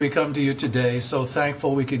We come to you today, so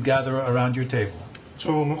thankful we could gather around your table.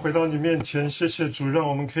 主，我们回到你面前，谢谢主，让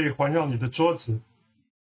我们可以环绕你的桌子。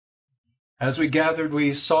As we gathered,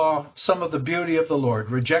 we saw some of the beauty of the Lord,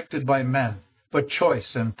 rejected by men, but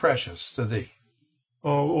choice and precious to thee.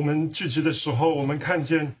 我们聚集的时候，我们看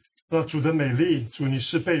见主的美丽，主你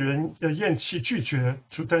是被人厌弃拒绝，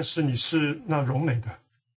主但是你是那荣美的。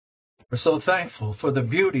We're so thankful for the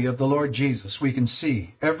beauty of the Lord Jesus we can see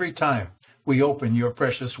every time we open your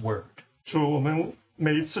precious word. 主，我们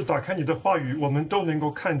每一次打开你的话语，我们都能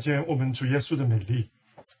够看见我们主耶稣的美丽。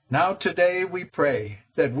Now today we pray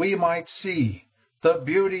that we might see the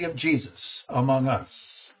beauty of Jesus among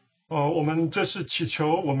us. 我们这是祈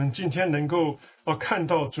求我们今天能够看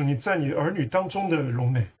到主你在你儿女当中的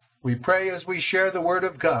荣美。We pray as we share the word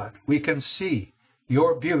of God, we can see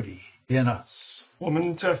your beauty in us. 我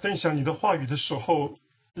们在分享你的话语的时候，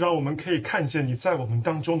让我们可以看见你在我们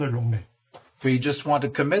当中的荣美。We just want to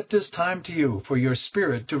commit this time to you for your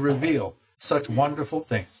Spirit to reveal such wonderful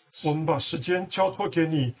things. 我们把时间交托给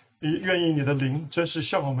你，愿意你的灵真是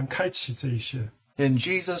向我们开启这一些。In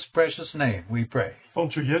Jesus' precious name we pray. 奉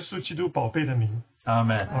主耶稣基督宝贝的名。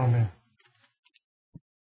Amen. Amen.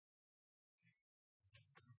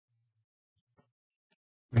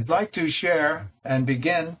 We'd like to share and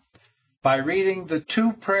begin by reading the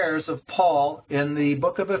two prayers of Paul in the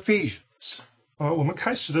book of Ephesians. 我们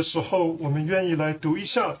开始的时候，我们愿意来读一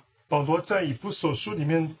下保罗在以弗所书里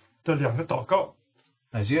面的两个祷告。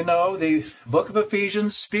As you know, the book of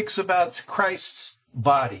Ephesians speaks about Christ's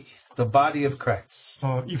body, the body of Christ.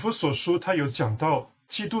 以弗所书它有讲到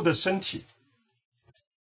基督的身体。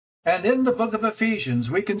And in the book of Ephesians,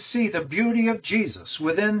 we can see the beauty of Jesus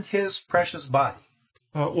within his precious body.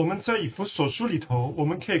 我们在以弗所书里头，我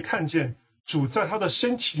们可以看见主在他的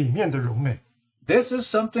身体里面的荣美。This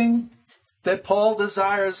is something that Paul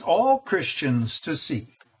desires all Christians to see.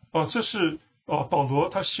 这是保罗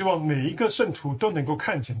他希望每一个圣徒都能够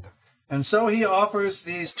看见的。And so he offers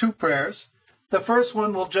these two prayers. The first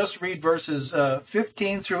one we'll just read verses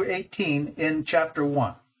 15 through 18 in chapter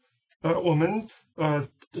 1.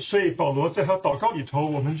 所以保罗在他祷告里头，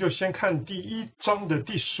我们就先看第一章的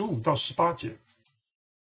第15到18节。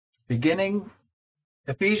Beginning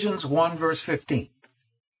Ephesians 1 verse 15.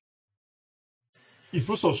 以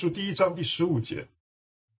弗所书第一章第15节。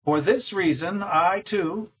For this reason, I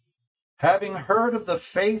too, having heard of the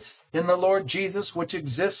faith in the Lord Jesus which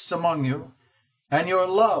exists among you, and your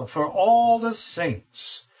love for all the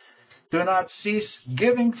saints, do not cease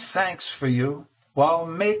giving thanks for you while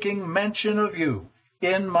making mention of you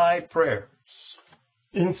in my prayers.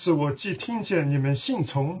 因此我既听见你们信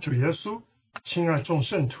从主耶稣，亲爱众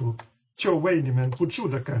圣徒，就为你们不住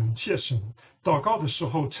的感谢神，祷告的时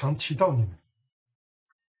候常提到你们。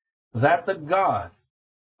That the God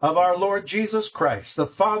of our Lord Jesus Christ, the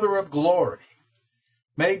Father of glory,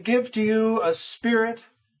 may give to you a spirit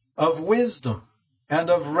of wisdom and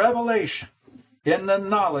of revelation in the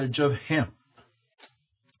knowledge of him.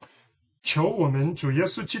 求我们主耶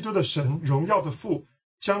稣基督的神，荣耀的父，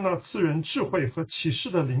将那赐人智慧和启示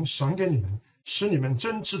的灵赏给你们，使你们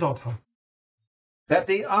真知道他。That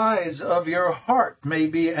the eyes of your heart may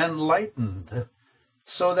be enlightened,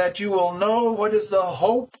 so that you will know what is the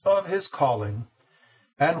hope of his calling,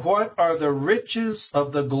 and what are the riches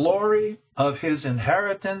of the glory of his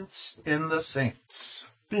inheritance in the saints.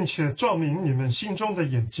 并且照明你们心中的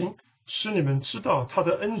眼睛，使你们知道他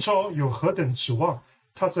的恩召有何等指望，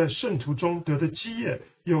他在圣徒中得的基业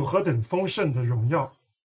有何等丰盛的荣耀。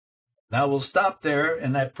Now we'll stop there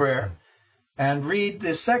in that prayer and read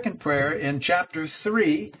the second prayer in chapter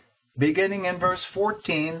 3, beginning in verse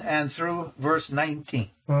 14 and through verse 19.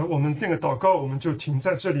 我们那个祷告我们就停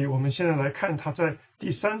在这里，我们现在来看他在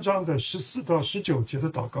第3章的14到19节的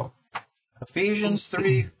祷告。Ephesians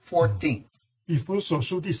 3:14. 以弗所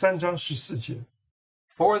书第3章14节。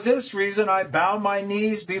For this reason I bow my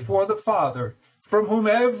knees before the Father, from whom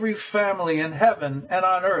every family in heaven and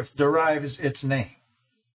on earth derives its name.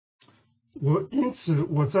 因此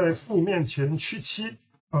我在父面前屈膝，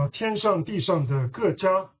天上地上的各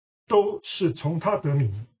家都是从他得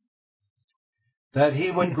名。That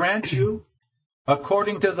he would grant you,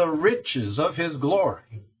 according to the riches of his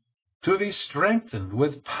glory, to be strengthened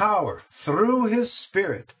with power through his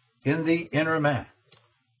Spirit in the inner man.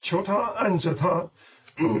 求他按着他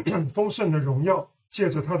丰盛的荣耀，借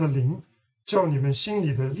着他的灵，叫你们心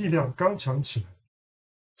里的力量刚强起来。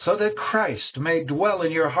So that Christ may dwell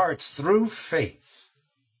in your hearts through faith.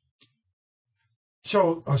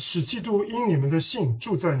 使基督因你们的信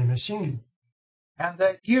住在你们心里。And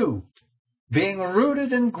that you, being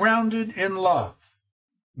rooted and grounded in love,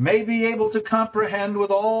 may be able to comprehend with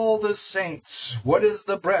all the saints what is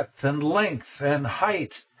the breadth and length and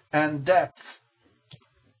height and depth,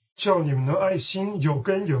 叫你们的爱心有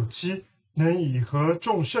根有基，能以和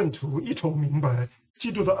众圣徒一同明白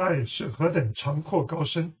基督的爱是何等长阔高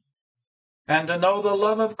深， and to know the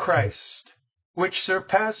love of Christ, which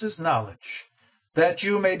surpasses knowledge, that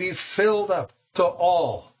you may be filled up to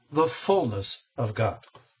all the fullness of God.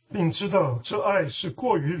 并知道这爱是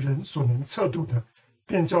过于人所能测度的，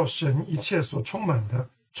便叫神一切所充满的，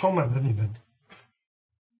充满了你们。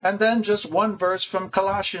 And then just one verse from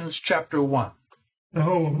Colossians chapter 1. 然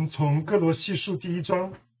后我们从哥罗西书第1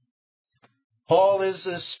章， Paul is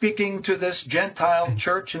speaking to this Gentile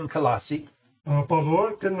church in Colossae, 保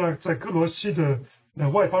罗跟在哥罗西的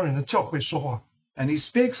外邦人的教会说话， and he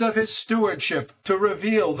speaks of his stewardship to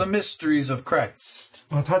reveal the mysteries of Christ.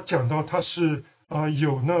 他讲到他是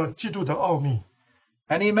有那基督的奥秘，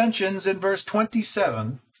 And he mentions in verse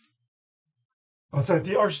 27, 在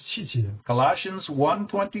第27节， Colossians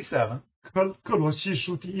 1:27, 哥罗西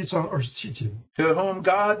书第1章27节， to whom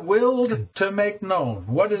God willed to make known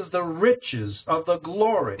what is the riches of the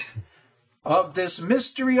glory of this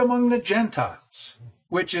mystery among the Gentiles,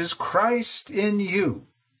 which is Christ in you,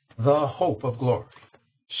 the hope of glory.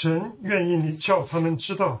 神愿意你叫他们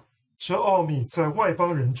知道，这奥秘在外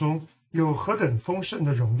邦人中有何等丰盛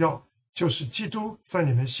的荣耀，就是基督在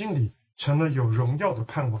你们心里成了有荣耀的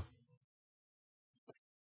盼望。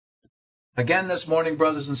 Again this morning,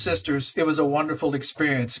 brothers and sisters, it was a wonderful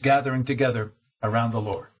experience gathering together around the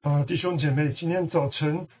Lord. 弟兄姐妹，今天早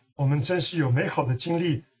晨我们真是有美好的经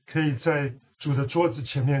历，可以在主的桌子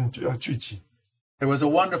前面聚集。 There was a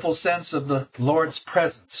wonderful sense of the Lord's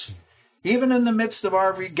presence, even in the midst of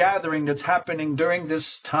our regathering that's happening during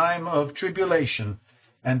this time of tribulation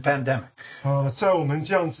and pandemic. 在我们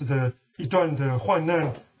这样子的一段的患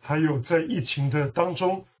难，还有在疫情的当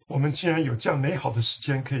中，我们竟然有这样美好的时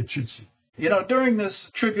间可以聚集。 You know, during this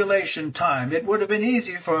tribulation time, it would have been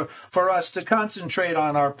easy for us to concentrate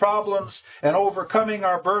on our problems and overcoming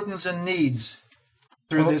our burdens and needs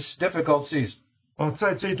through this difficult season.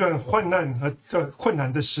 在这一段患难和困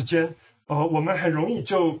难的时间，我们很容易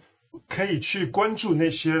就可以去关注那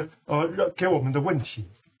些给我们的问题。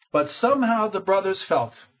 But somehow the brothers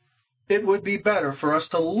felt it would be better for us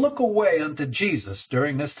to look away unto Jesus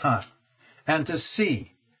during this time and to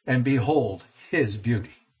see and behold his beauty.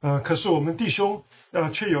 可是我们弟兄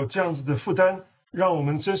却有这样子的负担，让我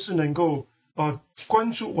们真是能够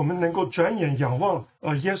关注，我们能够转眼仰望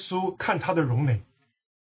耶稣，看他的荣美。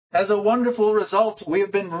 As a wonderful result, we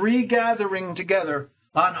have been regathering together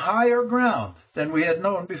on higher ground than we had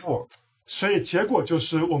known before. 所以结果就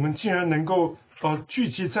是我们竟然能够聚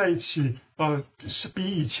集在一起，是比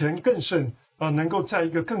以前更甚，能够在一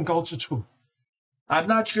个更高之处。 I'm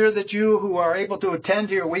not sure that you who are able to attend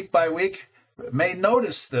here week by week may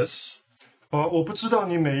notice this, 我不知道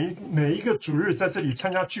你每一个主日在这里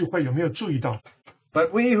参加聚会有没有注意到， but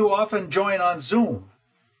we who often join on Zoom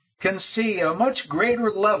can see a much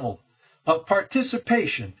greater level of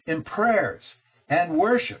participation in prayers and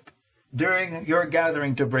worship during your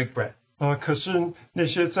gathering to break bread. 可是那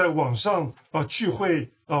些在网上聚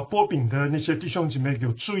会播饼的那些弟兄姐妹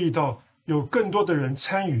有注意到，有更多的人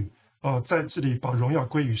参与在这里把荣耀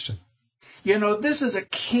归于神。 You know, this is a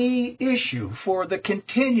key issue for the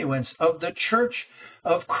continuance of the Church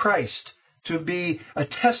of Christ to be a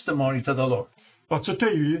testimony to the Lord. 这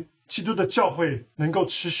对于基督的教会能够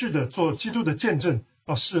持续的做基督的见证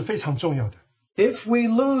是非常重要的。 If we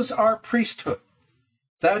lose our priesthood,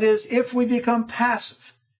 that is, if we become passive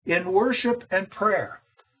in worship and prayer,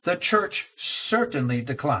 the church certainly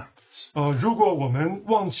declines. 如果我们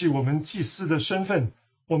忘记我们祭司的身份，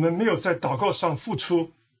我们没有在祷告上付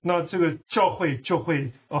出，那这个教会就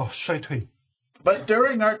会衰退。 But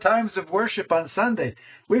during our times of worship on Sunday,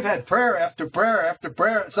 we've had prayer after prayer after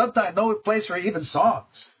prayer, sometimes no place for even songs.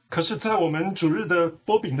 可是，在我们主日的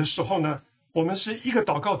播饼的时候呢，我们是一个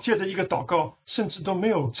祷告接着一个祷告，甚至都没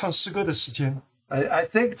有唱诗歌的时间。 I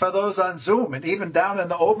think for those on Zoom and even down in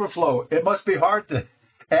the overflow, it must be hard to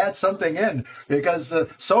add something in because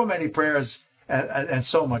so many prayers and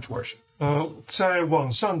so much worship. 在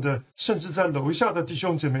网上的，甚至在楼下的弟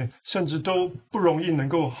兄姐妹，甚至都不容易能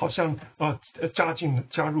够好像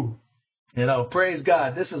加入。 You know, praise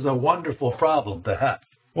God, this is a wonderful problem to have.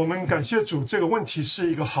 我们感谢主，这个问题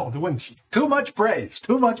是一个好的问题。 Too much praise,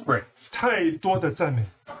 too much praise. 太多的赞美，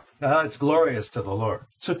 It's glorious to the Lord.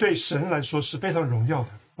 这对神来说是非常荣耀的。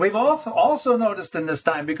 We've also noticed in this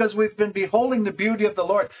time, because we've been beholding the beauty of the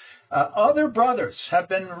Lord, other brothers have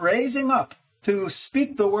been raising up to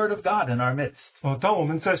speak the word of God in our midst. 当我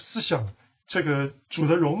们在思想这个主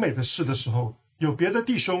的荣美的事的时候，有别的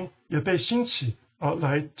弟兄也被兴起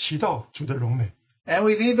来提到主的荣美。And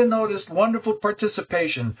we've even noticed wonderful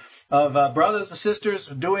participation of brothers and sisters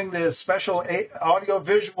doing the special audio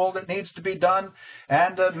visual that needs to be done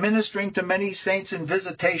and ministering to many saints in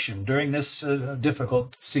visitation during this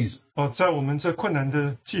difficult season. 在我们这困难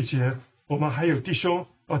的季节，我们还有弟兄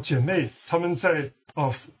姐妹，他们在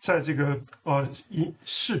这个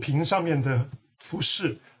视频上面的服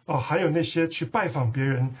侍还有那些去拜访别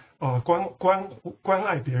人关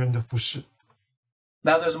爱别人的服侍。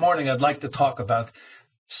Now this morning I'd like to talk about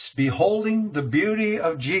beholding the beauty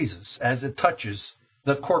of Jesus as it touches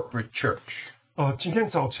the corporate church. 今天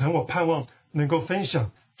早晨我盼望能够分享，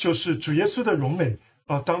就是主耶稣的荣美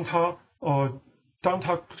当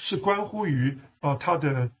他是关乎于他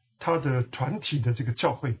的团体的这个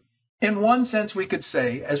教会。In one sense we could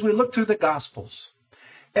say, as we look through the Gospels,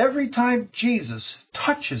 every time Jesus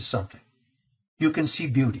touches something, you can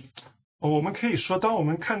see beauty. 我们可以说，当我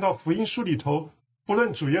们看到福音书里头，不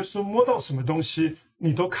论主耶稣摸到什么东西，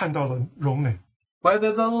你都看到了荣美。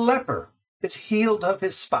Whether the leper is healed of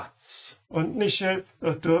his spots. 那些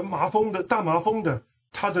得大麻风的，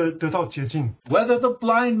他得到洁净。Whether the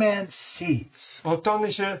blind man sees. 当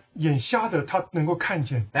那些眼瞎的，他能够看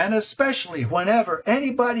见。And especially whenever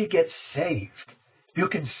anybody gets saved, you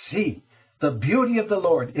can see the beauty of the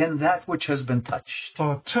Lord in that which has been touched.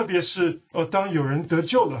 特别是当有人得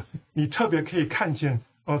救了，你特别可以看见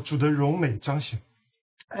主的荣美彰显。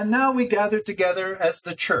And now we gather together as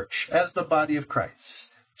the church, as the body of Christ.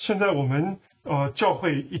 现在我们教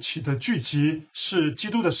会一起的聚集是基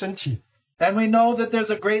督的身体。And we know that there's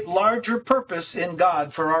a great larger purpose in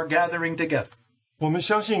God for our gathering together. 我们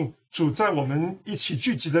相信主在我们一起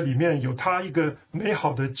聚集的里面有他一个美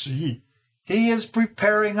好的旨意。He is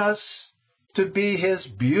preparing us to be His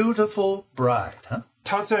beautiful bride.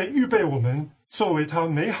 他在预备我们作为他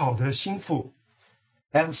美好的心腹。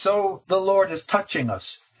And so the Lord is touching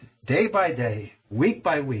us day by day, week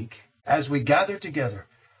by week, as we gather together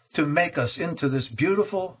to make us into this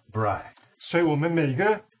beautiful bride. 所以我们每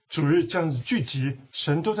个主日这样子聚集，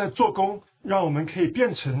神都在做工，让我们可以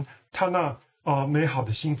变成他那美好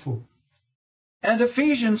的心腹。And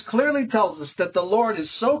Ephesians clearly tells us that the Lord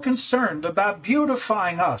is so concerned about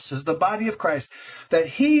beautifying us as the body of Christ that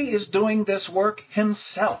He is doing this work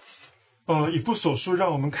Himself. 以弗所书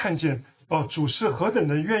让我们看见主是何等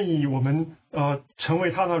的愿意我们成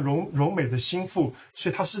为他那荣美的心腹，所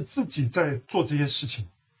以他是自己在做这些事情。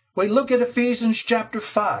We look at Ephesians chapter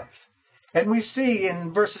 5, and we see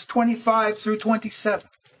in verses 25 through 27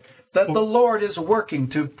 that the Lord is working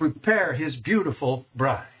to prepare His beautiful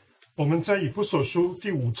bride. 我们在以弗所书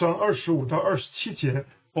第5章25到27节，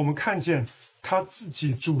我们看见他自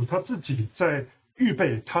己在预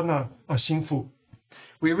备他那心腹。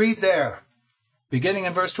We read there, beginning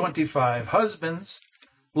in verse 25, Husbands,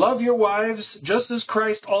 love your wives just as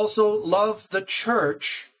Christ also loved the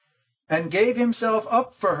church and gave himself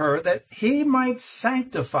up for her that he might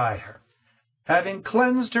sanctify her, having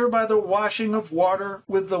cleansed her by the washing of water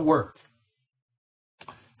with the word.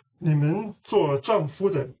 你们做丈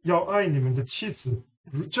夫的要爱你们的妻子，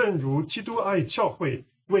正如基督爱教会，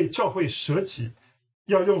为教会舍己，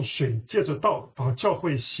要用水借着道把教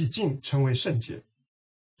会洗净，成为圣洁。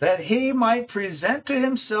That he might present to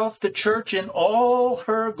himself the church in all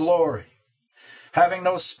her glory, having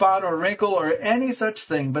no spot or wrinkle or any such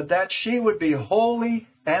thing, but that she would be holy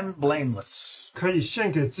and blameless. 可以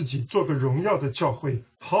献给自己做个荣耀的教会，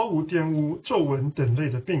毫无玷污、皱纹等类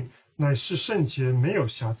的病，乃是圣洁没有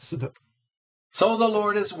瑕疵的。So the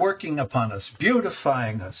Lord is working upon us,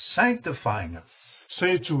 beautifying us, sanctifying us. 所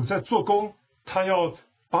以主在做工，他要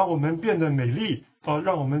把我们变得美丽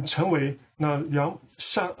让我们成为那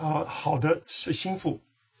好的心腹。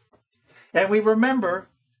And we remember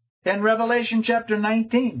in Revelation chapter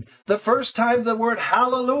 19, the first time the word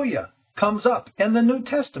hallelujah comes up in the New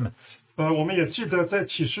Testament. 我们也记得在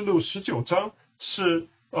启示录19章是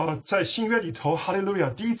在新约里头哈利路亚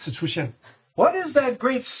第一次出现。What is that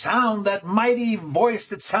great sound, that mighty voice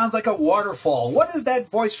that sounds like a waterfall? What is that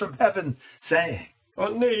voice from heaven saying?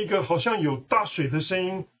 那一个好像有大水的声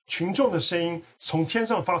音，群众的声音从天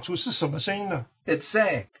上发出，是什么声音呢？ It's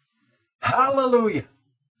saying, Hallelujah,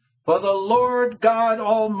 for the Lord God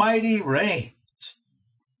Almighty reigns.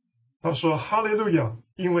 他说哈利路亚，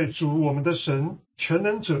因为主我们的神全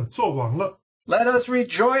能者作王了。Let us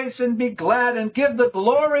rejoice and be glad and give the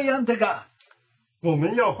glory unto God. 我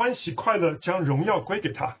们要欢喜快乐，将荣耀归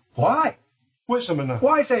给他。 Why? 为什么呢？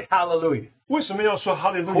 Why say hallelujah? 为什么要说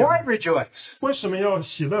哈利路 Why 亚？ rejoice? 为什么要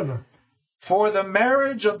喜乐呢？ For the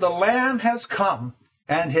marriage of the Lamb has come,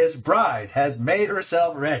 and his bride has made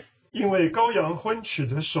herself ready. 因为羔羊婚娶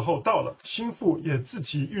的时候到了，新妇也自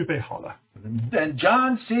己预备好了。 And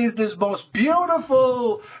John sees this most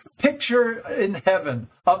beautiful picture in heaven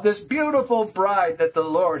of this beautiful bride that the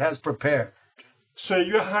Lord has prepared. 所以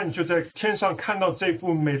约翰就在天上看到这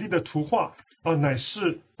幅美丽的图画，乃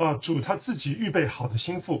是主他自己预备好的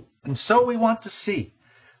新妇。 And so we want to see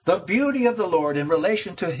the beauty of the Lord in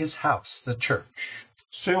relation to his house, the church.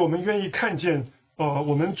 所以我们愿意看见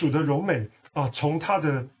我们主的荣美从他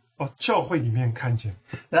的教会里面看见。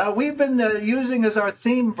 Now we've been using as our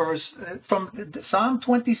theme verse from Psalm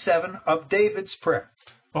 27 of David's prayer.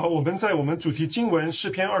 我们在我们主题经文诗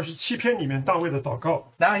篇27篇里面大卫的祷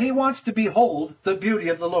告。 Now he wants to behold the beauty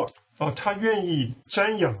of the Lord. 他愿意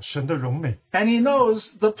瞻仰神的荣美， And he knows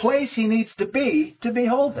the place he needs to be to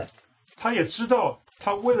behold it. 他也知道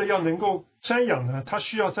他为了要能够瞻仰呢，他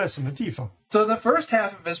需要在什么地方。 So the first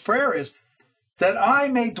half of his prayer is that I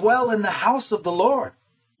may dwell in the house of the Lord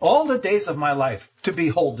all the days of my life to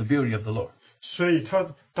behold the beauty of the Lord. 所以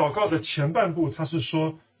他祷告的前半部，他是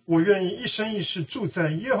说：“我愿意一生一世住在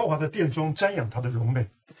耶和华的殿中，瞻仰他的荣美。”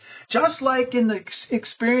 Just like in the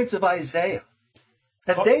experience of Isaiah,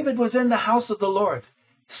 as David was in the house of the Lord,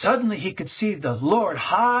 suddenly he could see the Lord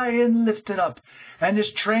high and lifted up, and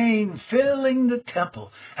his train filling the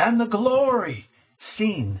temple, and the glory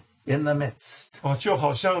seen in the midst. 就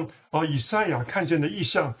好像以赛亚看见的异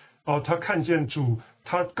象，他看见主，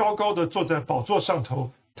他高高的坐在宝座上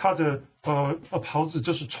头，他的袍子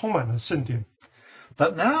就是充满了圣殿。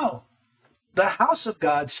 But now, the house of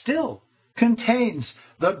God still contains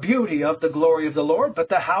the beauty of the glory of the Lord, but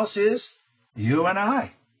the house is you and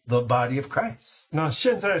I, the body of Christ. 那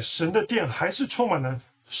现在神的殿还是充满了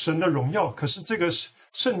神的荣耀，可是这个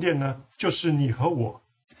圣殿呢，就是你和我。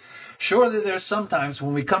 Surely there's sometimes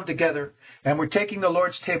when we come together and we're taking the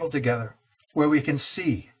Lord's table together where we can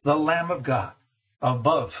see the Lamb of God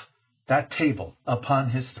above that table upon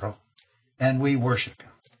his throne, and we worship him.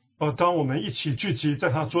 当我们一起聚集在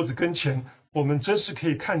他桌子跟前，我们真是可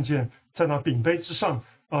以看见在那饼杯之上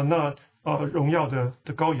那荣耀的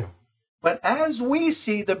羔羊。 But as we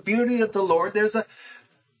see the beauty of the Lord, there's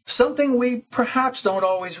something we perhaps don't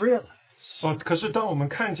always realize. 可是当我们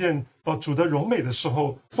看见主的荣美的时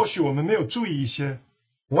候，或许我们没有注意一些。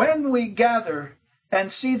 When we gather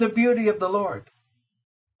and see the beauty of the Lord,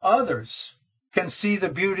 others can see the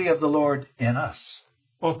beauty of the Lord in us.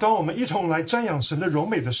 当我们一同来瞻仰神的荣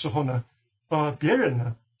美的时候呢，别人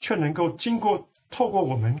呢却能够透过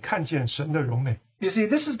我们看见神的荣美。 You see,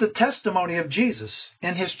 this is the testimony of Jesus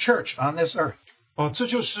in his church on this earth. 这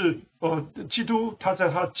就是基督他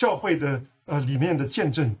在他教会的里面的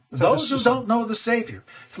见证。 Those who don't know the Savior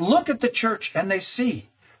look at the church and they see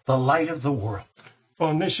the light of the world.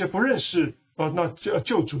 那些不认识那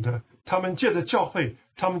救主的，他们借着教会，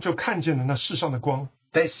他们就看见了那世上的光。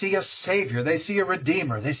 They see a Savior, they see a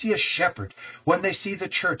Redeemer, they see a Shepherd when they see the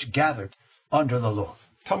church gathered under the Lord.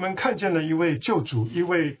 他们看见了一位救主，一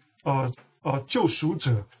位救赎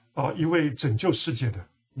者，一位拯救世界的。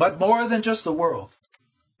 But more than just the world,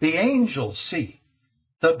 the angels see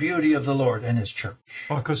the beauty of the Lord in his church.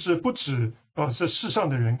 可是不止这世上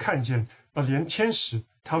的人看见，连天使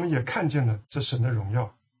他们也看见了这神的荣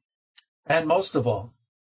耀。 And most of all,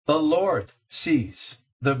 the Lord sees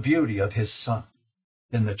the beauty of his Son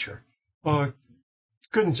in the church.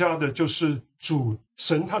 更加的就是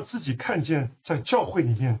神他自己看见在教会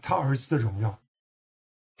里面他儿子的荣耀。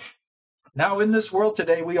 Now, in this world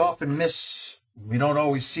today, we don't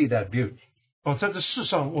always see that beauty. 在这世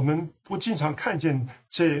上，我们不经常看见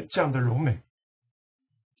这样的荣美。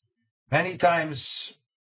 Many times,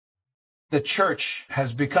 the church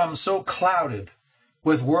has become so clouded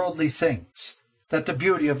with worldly things that the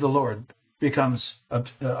beauty of the Lord becomes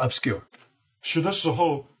obscure. 许多时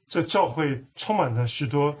候，这教会充满了许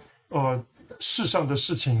多世上的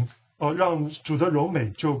事情，让主的荣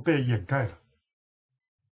美就被掩盖了。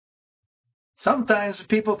 Sometimes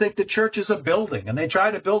people think the church is a building, and they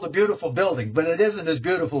try to build a beautiful building, but it isn't as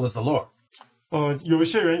beautiful as the Lord. 有一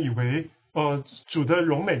些人以为主的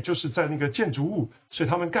荣美就是在那个建筑物，所以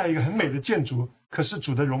他们盖一个很美的建筑，可是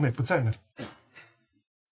主的荣美不在那里。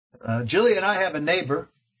 Julie and I have a neighbor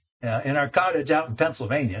in our cottage out in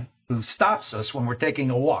Pennsylvania who stops us when we're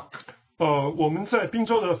taking a walk. 我们在宾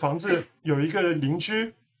州的房子有一个邻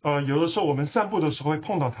居，有的时候我们散步的时候会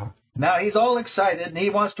碰到他。 Now he's all excited and he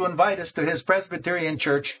wants to invite us to his Presbyterian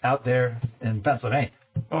church out there in Pennsylvania.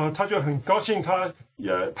 他就很高兴，他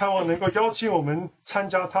也盼望能够邀请我们参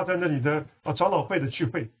加他在那里的长老会的聚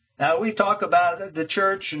会。 Now we talk about the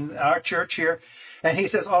church and our church here, and he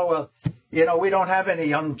says, "Oh well, we don't have any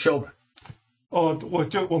young children."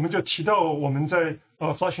 我们就提到我们在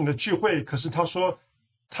Flushing的聚会，可是他说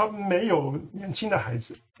他没有年轻的孩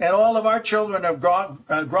子。And all of our children have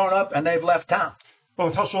grown up and they've left town.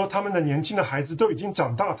 他说他们的年轻的孩子都已经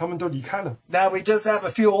长大，他们都离开了。Now we just have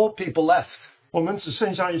a few old people left. 我们只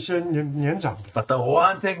剩下一些年长的。But the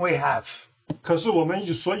one thing we have. 可是我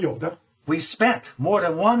们所有的。We spent more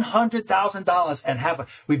than $100,000 and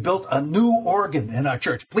we built a new organ in our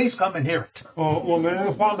church. Please come and hear it. 我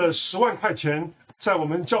们花了10万块钱在我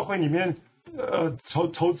们教会里面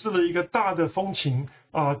投资了一个大的风琴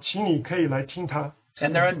请你可以来听它。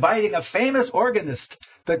And they're inviting a famous organist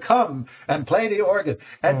to come and play the organ.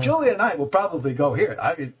 And Julie and I will probably go hear it.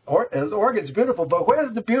 I mean, the organ's beautiful, but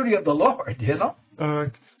where's the beauty of the Lord, you know?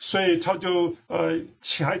 所以他就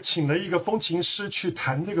还请了一个风琴师去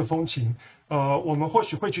弹这个风琴。我们或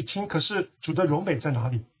许会去听，可是主的荣美在哪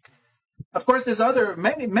里？ Of course, there's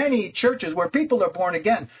many churches where people are born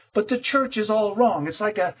again, but the church is all wrong. It's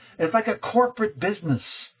like a corporate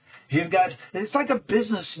business. It's like a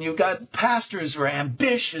business, and you've got pastors who are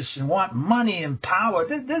ambitious and want money and power.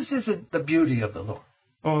 This isn't the beauty of the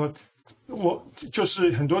Lord. 我就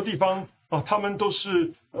是很多地方他们都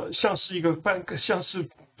是像是一个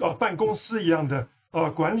办公司一样的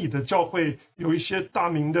管理的教会，有一些大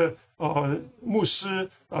名的牧师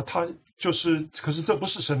他就是，可是这不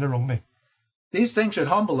是神的荣美。These things should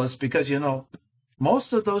humble us because, you know,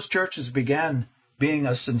 most of those churches began being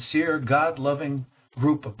a sincere, God-loving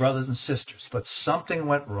group of brothers and sisters, but something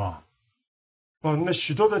went wrong. 那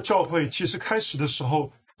许多的教会其实开始的时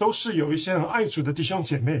候都是有一些很爱主的弟兄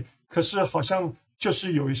姐妹，可是好像就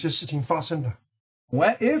是有一些事情发生了。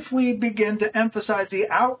If we begin to emphasize the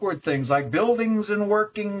outward things like buildings and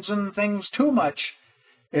workings and things too much,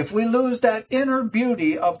 if we lose that inner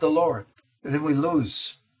beauty of the Lord, then we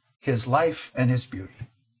lose His life and His beauty.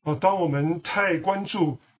 当我们太关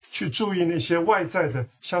注去注意那些外在的，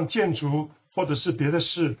像建筑或者是别的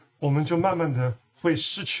事，我们就慢慢的会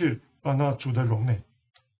失去那主的荣美。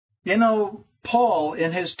You know, Paul,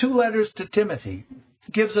 in his 2 letters to Timothy,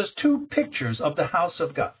 gives us 2 pictures of the house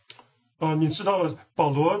of God. 你知道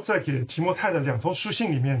保罗在给提摩太的2封书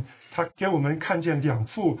信里面，他给我们看见2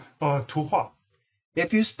幅图画。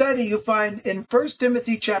If you study, you find in 1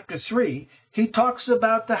 Timothy chapter 3, he talks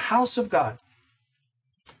about the house of God.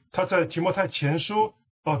 他在提摩太前书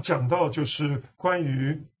讲到就是关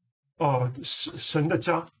于神的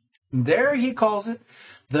家。There he calls it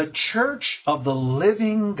the church of the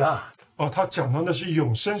living God. 他讲到的是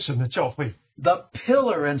永生神的教会。The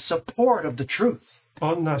pillar and support of the truth.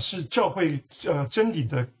 那是教会真理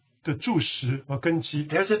的柱石和根基。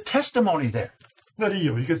There's a testimony there. 那里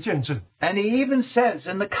有一个见证。And he even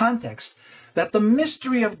says in the context that the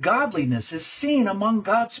mystery of godliness is seen among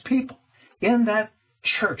God's people in that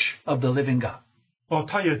church of the living God.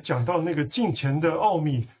 他也讲到那个敬虔的奥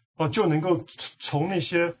秘就能够从那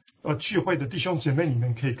些聚会的弟兄姐妹里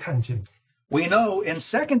面可以看见。We know in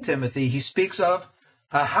 2 Timothy he speaks of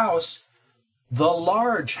a house, the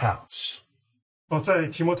large house. 在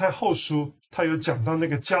提摩太后书他有讲到那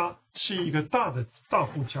个家是一个大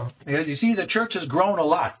户家。Because you see, the church has grown a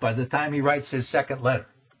lot by the time he writes his 2nd letter.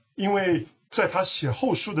 因为在他写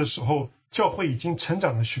后书的时候，教会已经成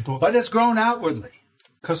长了许多。But it's grown outwardly.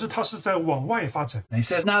 可是他是在往外发展。And he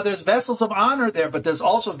says, now there's vessels of honor there, but there's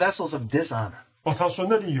also vessels of dishonor. 他说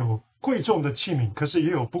那里有贵重的器皿，可是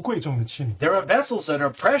也有不贵重的器皿。There are vessels that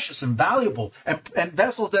are precious and valuable, and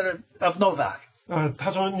vessels that are of no value.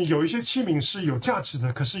 他说你有一些器皿是有价值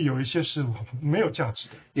的，可是有一些是没有价值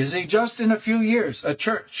的。You see, just in a few years, a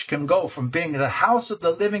church can go from being the house of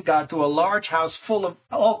the living God to a large house full of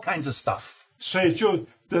all kinds of stuff. 所以就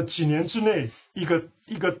几年之内，一个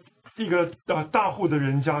大户的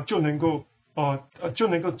人家就能够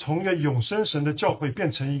从一个永生神的教会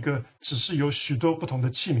变成一个只是有许多不同的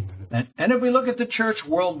器皿的人。And if we look at the church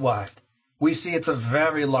worldwide, we see it's a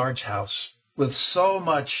very large house with so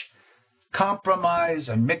much compromise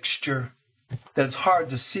and mixture that it's hard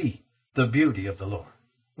to see the beauty of the Lord.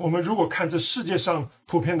 我们如果看这世界上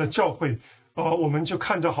普遍的教会我们就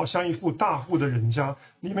看着好像一副大户的人家，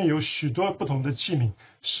里面有许多不同的器皿，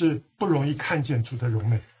是不容易看见主的荣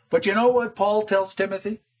美。But you know what Paul tells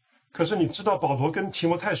Timothy? 可是你知道保罗跟提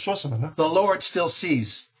摩太说什么呢？ The Lord still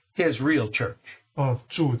sees his real church.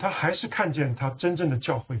 主他还是看见他真正的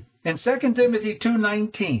教会。In 2 Timothy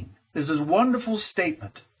 2:19, there's a wonderful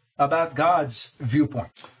statement about God's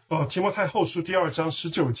viewpoint. 提摩太后书第2章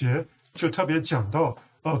19节就特别讲到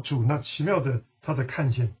主那奇妙的他的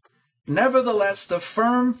看见。Nevertheless, the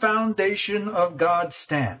firm foundation of God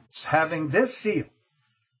stands, having this seal: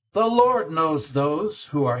 The Lord knows those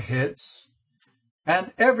who are his,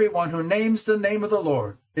 and everyone who names the name of the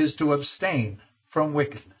Lord is to abstain from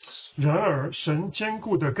wickedness. 然而神坚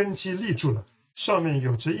固的根基立住了，上面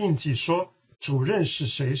有着印记说，主认识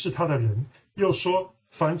谁是他的人，又说，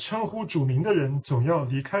凡称呼主名的人，总要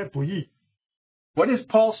离开不义。 What is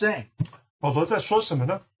Paul saying? 保罗在说什么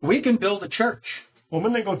呢？ We can build a church. 我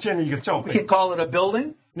们能够建立一个教 We 会， can call it a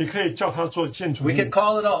building. 你可以叫它做建筑 We 物， can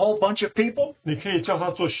call it a whole bunch of people. 你可以叫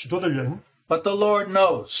它做许多的人， But the Lord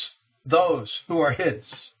knows those who are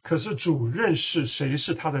His. 可是主认识谁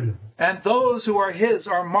是他的人。 And those who are His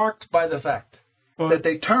are marked by the fact that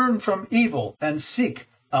they turn from evil and seek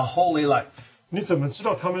a holy life. 你怎么知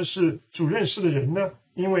道他们是主认识的人呢？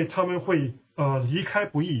因为他们会离开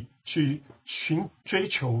不义，去追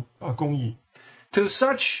求公义。 To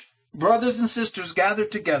such brothers and sisters gathered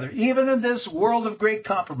together, even in this world of great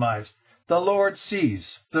compromise, the Lord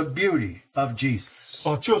sees the beauty of Jesus.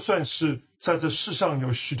 就算是在这世上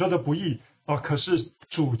有许多的不义可是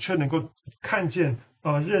主却能够看见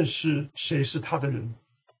认识谁是他的人。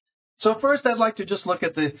 So first I'd like to just look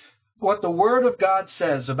at what the Word of God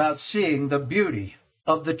says about seeing the beauty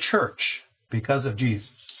of the church because of Jesus.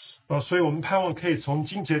 所以我们盼望可以从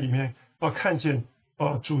经节里面看见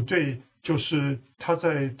主对就是他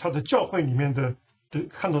在他的教会里面的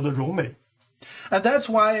看到的荣美。 And that's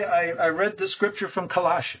why I read the scripture from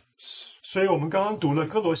Colossians. 所以我们刚刚读了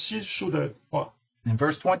哥罗西书的话。 In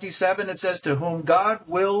verse 27 it says, To whom God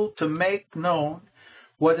willed to make known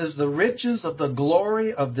what is the riches of the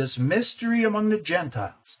glory of this mystery among the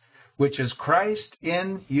Gentiles, which is Christ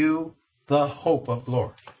in you, the hope of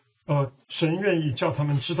glory. 神愿意叫他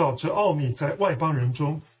们知道这奥秘在外邦人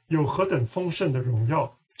中有何等丰盛的荣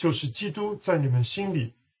耀，就是基督在你们心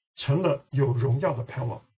里成了有荣耀的盼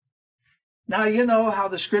望。 Now you know how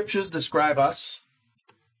the scriptures describe us.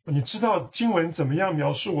 你知道经文怎么样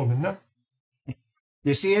描述我们呢？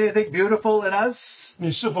 You see anything beautiful in us?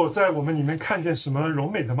 你是否在我们里面看见什么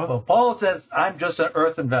荣美的吗？ Well, Paul says, I'm just an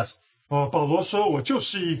earthen vessel. 保罗说，我就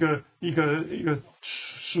是一个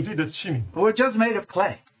属地的器皿， We're just made of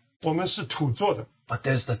clay. 我们是土做的。 But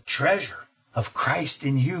there's the treasure of Christ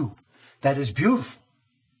in you that is beautiful.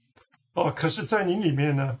 可是，在你里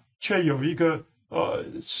面呢，却有一个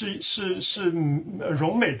是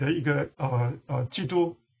荣美的一个基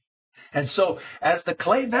督。 And so, as the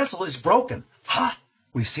clay vessel is broken,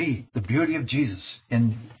 we see the beauty of Jesus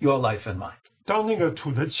in your life and mine. 当那个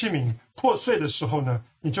土的器皿破碎的时候呢，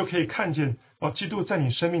你就可以看见基督在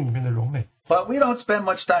你生命里面的荣美。 But we don't spend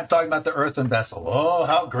much time talking about the earthen vessel. Oh,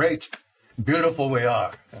 how great, beautiful we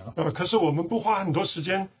are. 可是我们不花很多时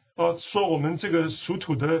间说我们这个属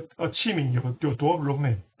土的器皿有多荣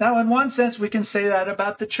美。 Now, in one sense, we can say that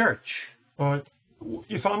about the church.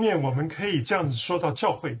 一方面我们可以这样子说到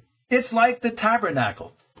教会。 It's like the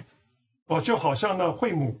tabernacle. 就好像那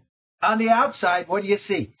会幕。 On the outside, what do you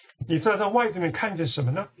see? 你在它外面看见什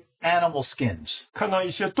么呢？ Animal skins. 看到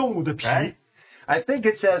一些动物的皮。 Right? I think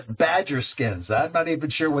it says badger skins. I'm not even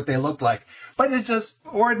sure what they look like. But it's just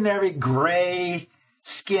ordinary gray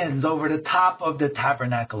skins over the top of the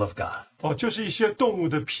tabernacle of God. 就是一些动物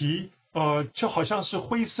的皮，就好像是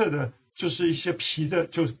灰色的，就是一些皮的，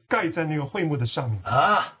就盖在那个会幕的上面。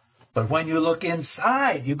 But when you look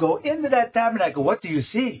inside, you go into that tabernacle, what do you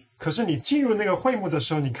see? 可是你进入那个会幕的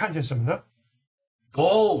时候，你看见什么呢？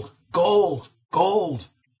 Gold, gold, gold,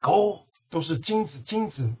 gold. 都是金子，金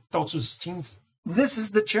子，到处是金子。 This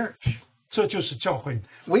is the church. 这就是教会。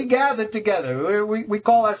 We gather together. We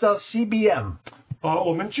call ourselves CBM.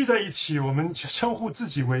 我们聚在一起，我们称呼自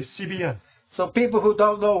己为 CBN。 So people who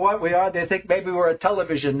don't know what we are, they think maybe we're a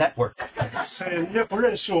television network. 所以那些不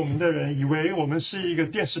认识我们的人，以为我们是一个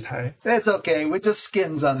电视台。 It's okay. We're just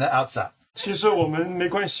skins on the outside. 其实我们没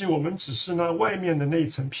关系，我们只是那外面的那一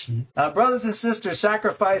层皮。 Brothers and sisters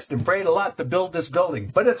sacrificed and prayed a lot to build this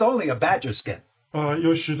building, but it's only a badger skin.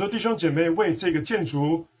 有许多弟兄姐妹为这个建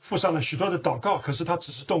筑付上了许多的祷告，可是它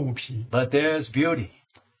只是动物皮。 But there's beauty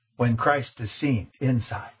when Christ is seen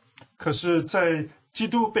inside. 可是，在基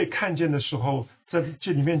督被看见的时候，在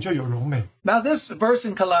这里面就有荣美。 Now this verse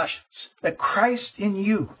in Colossians, that Christ in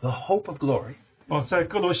you, the hope of glory. 在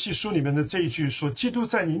哥罗西书里面的这一句说，基督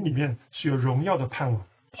在你里面是有荣耀的盼望。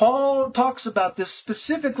 Paul talks about this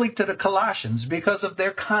specifically to the Colossians because of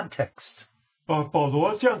their context. 保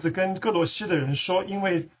罗这样子跟哥罗西的人说，因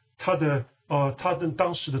为他的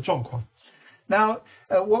当时的状况。 Now,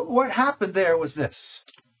 what happened there was this.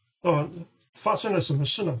 发生了什么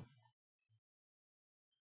事呢？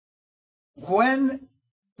 When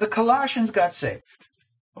the Colossians got saved,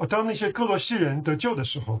 当那些哥罗西人得救的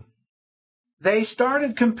时候， they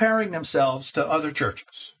started comparing themselves to other churches.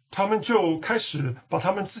 他们就开始把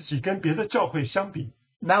他们自己跟别的教会相比。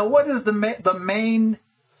 Now, what is the main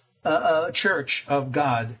church of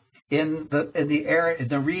God in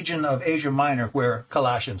the region of Asia Minor where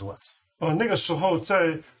Colossians was? 那个时候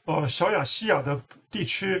在小亚细亚的地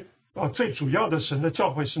区最主要的神的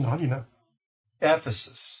教会是哪里呢？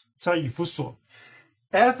 Ephesus. 在以弗所。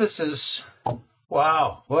 Ephesus,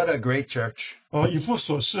 wow, what a great church. 以弗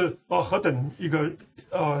所是何等一个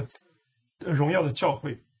荣耀的教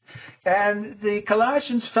会。 And the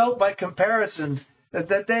Colossians felt by comparison that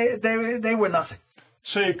they were nothing.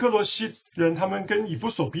 所以哥罗西人他们跟以弗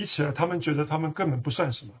所比起来，他们觉得他们根本不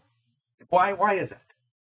算什么。 Why is that?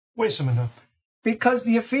 为什么呢？ Because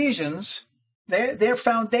the Ephesians, their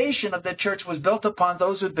foundation of the church was built upon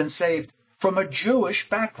those who'd been saved from a Jewish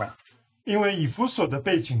background. 因为以弗所的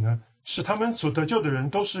背景呢，是他们所得救的人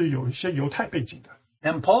都是有一些犹太背景的。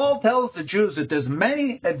 And Paul tells the Jews that there's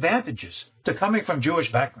many advantages to coming from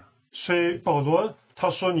Jewish background. 所以保罗他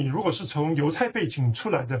说，你如果是从犹太背景出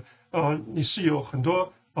来的，你是有很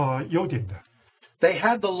多优点的。 They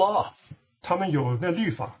had the law. 他们有那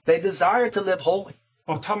律法。 They desired to live holy.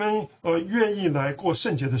 他们愿意来过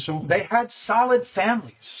圣洁的生活。 They had solid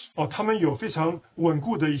families. 他们有非常稳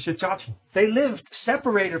固的一些家庭。 They lived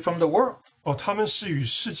separated from the world. 他们是与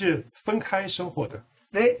世界分开生活的。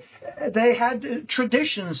 They had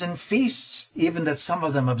traditions and feasts, even that some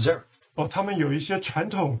of them observed. 他们有一些传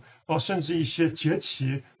统甚至一些节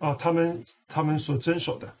期他们所遵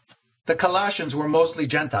守的。 The Colossians were mostly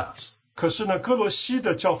Gentiles. 可是呢，哥罗西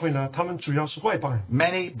的教会呢，他们主要是外邦人。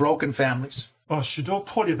 Many broken families. 许多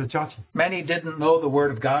破裂的家庭。 Many didn't know the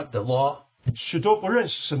word of God, the law. 许多不认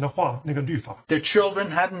识神的话，那个律法。 Their children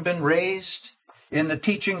hadn't been raised in the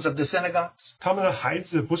teachings of the synagogues. 他们的孩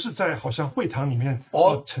子不是在好像会堂里面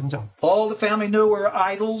成长。 All the family knew were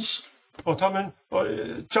idols. 他们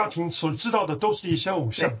家庭所知道的都是一些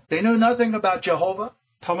偶像。 They knew nothing about Jehovah.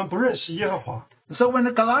 他们不认识耶和华。 So when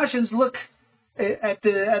the Colossians look at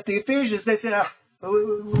the Ephesians, they say,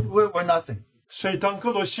 we're nothing. 所以当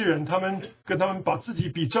哥罗西人他们把自己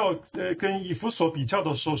比较跟以弗所比较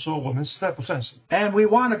的时候，说我们实在不算什么。 And we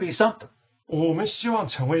want to be something. 我们希望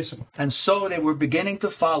成为什么？ And so they were beginning to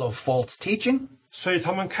follow false teaching. 所以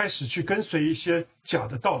他们开始去跟随一些假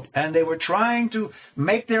的道理。 And they were trying to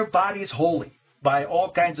make their bodies holy by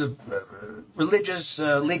all kinds of religious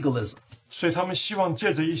legalism. 所以他们希望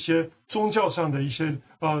借着一些宗教上的一些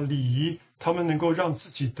礼仪，他们能够让自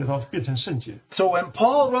己得到变成圣洁。 So when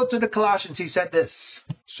Paul wrote to the Colossians, he said this.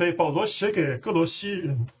 所以保罗写给哥罗西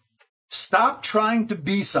人 Stop trying to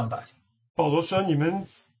be somebody. 保罗说：“你们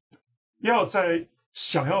要在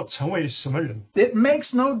想要成为什么人。 It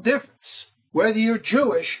makes no difference whether you're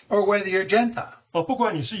Jewish or whether you're Gentile. 不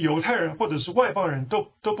管你是犹太人或者是外邦人，都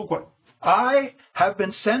不管。 I have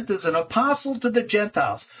been sent as an apostle to the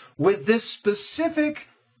Gentiles with this specific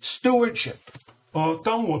stewardship.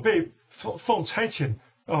 当我被奉差遣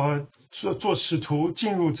做使徒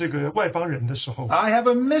进入这个外邦人的时候， I have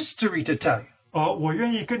a mystery to tell you. 我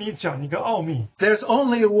愿意跟你讲一个奥秘。 There's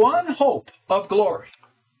only one hope of glory.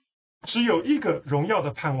 只有一个荣耀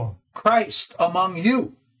的盼望， Christ among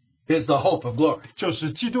you is the hope of glory. 就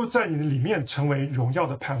是基督在你的里面成为荣耀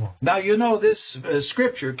的盼望。 Now, you know this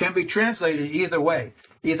scripture can be translated either way.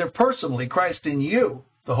 Either personally, Christ in you,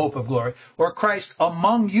 the hope of glory, or Christ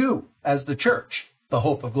among you as the church, the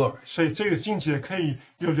hope of glory. 所以这个经节可以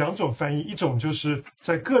有两种翻译，一种就是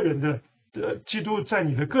在个人的基督在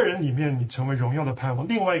你的个人里面，你成为荣耀的盼望；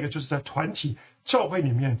另外一个就是在团体教会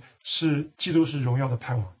里面，是基督是荣耀的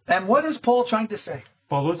盼望。 And what is Paul trying to say?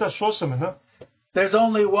 保罗在说什么呢？ There's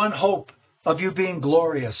only one hope of you being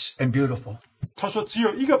glorious and beautiful. 他说只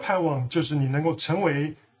有一个盼望，就是你能够成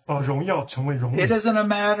为荣耀，成为荣美。 It isn't a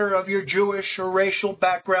matter of your Jewish or racial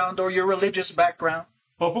background or your religious background.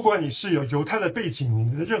 不管你是有犹太的背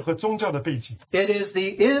景，你的任何宗教的背景， It is the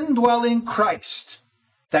indwelling Christ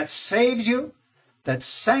that saves you, that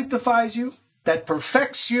sanctifies you, that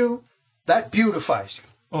perfects you, that beautifies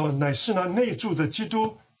you. 乃是呢内住的基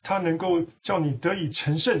督，他能够叫你得以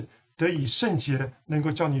成圣，得以圣洁，能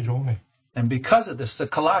够叫你荣美。 And because of this, the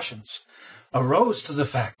Colossians arose to the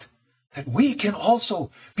fact that we can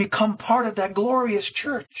also become part of that glorious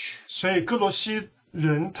church. 所以哥罗西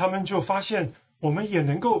人他们就发现，我们也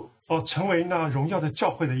能够成为那荣耀的教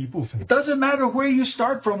会的一部分。 It doesn't matter where you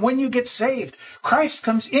start from, when you get saved, Christ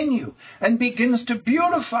comes in you and begins to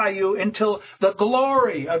beautify you until the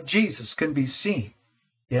glory of Jesus can be seen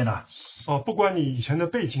in us. 不管你以前的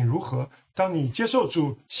背景如何，当你接受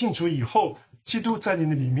主、信主以后，基督在你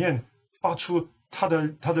的里面发出他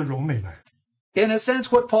的荣美来。 In a sense,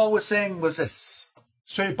 what Paul was saying was this.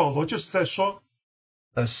 所以保罗就是在说，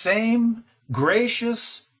 The same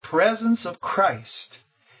gracious presence of Christ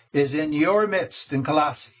is in your midst in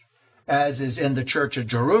Colossae, as is in the church of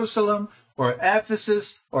Jerusalem, or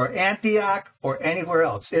Ephesus, or Antioch, or anywhere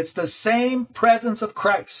else. It's the same presence of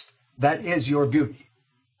Christ that is your beauty.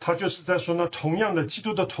 他就是在说呢，同样的，基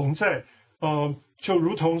督的同在，就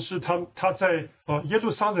如同是他在耶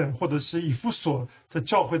路撒冷或者是以弗所的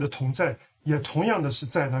教会的同在，也同样的是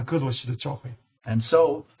在那哥罗西的教会。And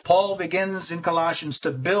so Paul begins in Colossians to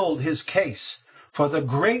build his case for the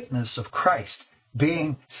greatness of Christ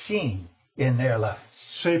being seen in their lives.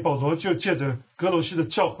 所以保罗就借着哥罗西的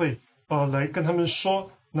教会来跟他们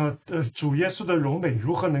说，那主耶稣的荣美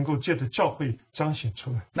如何能够借着教会彰显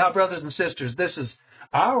出来。Now, brothers and sisters, this is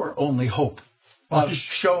our only hope of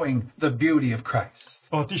showing the beauty of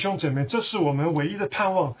Christ. 弟兄姐妹，这是我们唯一的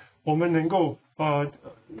盼望，我们能够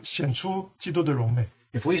显出基督的荣美。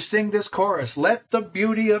If we sing this chorus, let the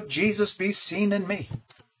beauty of Jesus be seen in me.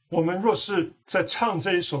 我们若是在唱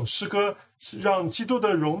这一首诗歌，让基督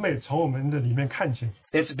的荣美从我们的里面看见。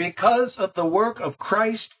It's because of the work of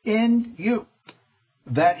Christ in you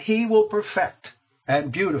that he will perfect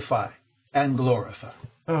and beautify and glorify.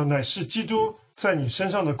 乃是基督在你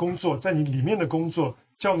身上的工作，在你里面的工作，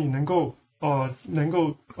叫你能够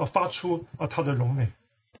发出他的荣美。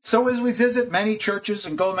So as we visit many churches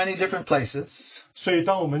and go many different places, 所以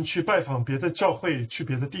当我们去拜访别的教会，去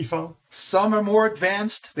别的地方， some are more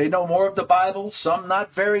advanced, they know more of the Bible, some not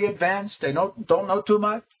very advanced, they don't know too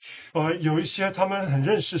much. 有一些他们很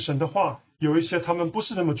认识神的话，有一些他们不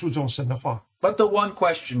是那么注重神的话。 But the one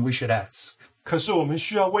question we should ask, 可是我们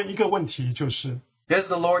需要问一个问题，就是 is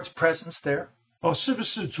the Lord's presence there? 是不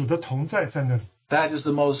是主的同在在那里？ That is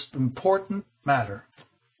the most important matter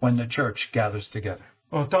when the church gathers together.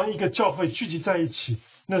 当一个教会聚集在一起，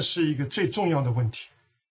那是一个最重要的问题。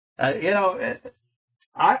I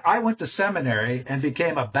went to seminary and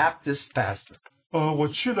became a Baptist pastor. 我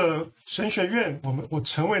去了神学院，我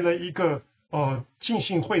成为了一个浸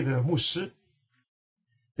信会的牧师。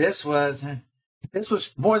This was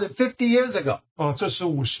more than 50 years ago. 这是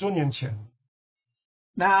50多年前。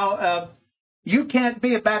Now, you can't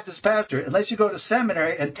be a Baptist pastor unless you go to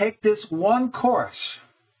seminary and take this one course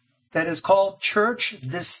that is called Church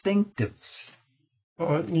Distinctives.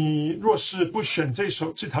 你若是不选这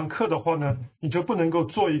堂课的话呢，你就不能够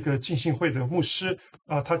做一个浸信会的牧师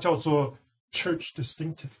它叫做 Church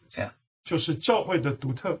Distinctives， Yeah. 就是教会的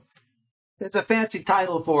独特。It's a fancy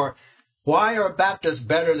title for why are Baptists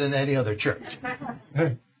better than any other church?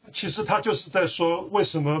 其实他就是在说为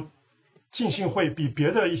什么浸信会比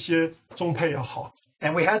别的一些宗派要好。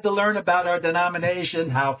And we had to learn about our denomination,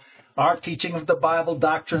 how our teaching of the Bible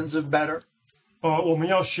doctrines are better. 我们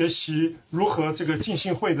要学習如何這個浸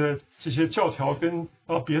信會的這些教條跟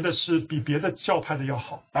別的是比別的教派的要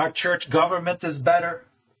好。Our church government is better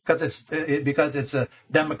because it's a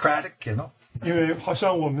democratic, 因為好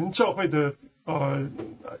像我們教會的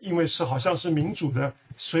因為是好像是民主的，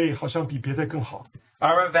所以好像比別的更好。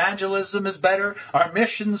Our evangelism is better. Our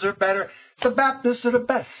missions are better. The Baptists are the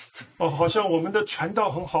best. 好像我們的傳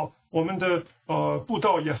道很好，我們的布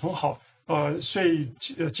道也很好。所以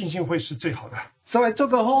浸信會是最好的。So I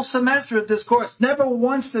took a whole semester of this course. Never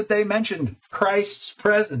once did they mention Christ's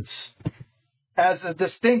presence as a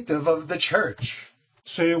distinctive of the church.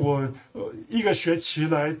 所以我一個學期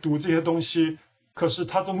來讀這些東西，可是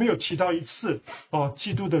他都沒有提到一次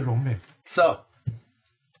基督的榮美。So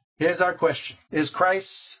here's our question: Is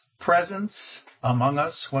Christ's presence among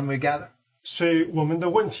us when we gather? 所以我們的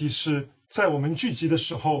問題是在我們聚集的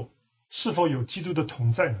時候，是否有基督的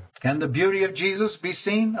同在呢？ Can the beauty of Jesus be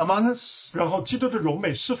seen among us? 然後基督的榮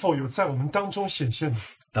美是否有在我們當中顯現呢？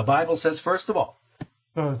 The Bible says, first of all,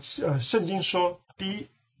 聖經說，第一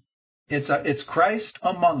it's Christ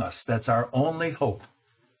among us that's our only hope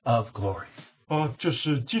of glory. 就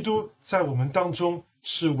是基督在我們當中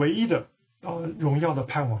是唯一的榮耀的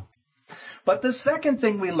盼望。 But the second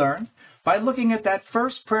thing we learn by looking at that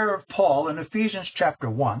first prayer of Paul in Ephesians chapter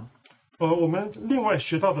 1, 我們另外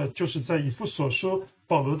學到的就是在以弗所書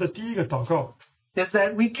保羅的第一個禱告 is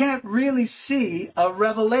that we can't really see a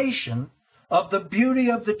revelation of the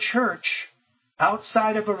beauty of the church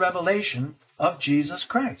outside of a revelation of Jesus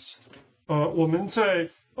Christ. 我們在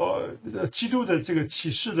基督的這個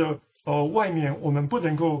啟示的外面，我們不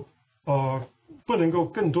能夠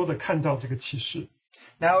更多的看到這個啟示。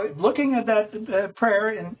 Now, looking at that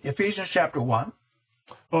prayer in Ephesians chapter 1,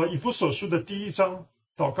 以弗所書的第一章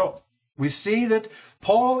禱告 we see that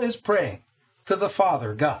Paul is praying to the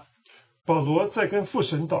Father, God. 保羅在跟父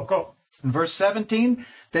神禱告 In verse 17,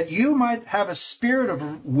 that you might have a spirit of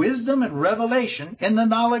wisdom and revelation in the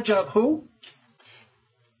knowledge of who?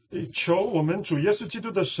 求我們主耶穌基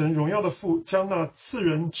督的神榮耀的父將那賜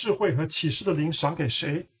人智慧和啟示的靈賞給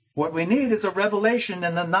誰？ What we need is a revelation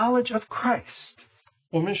in the knowledge of Christ.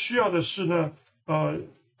 我們需要的是呢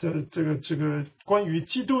這個關於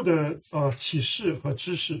基督的啟示和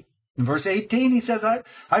知識。In verse 18, he says,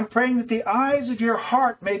 I'm praying that the eyes of your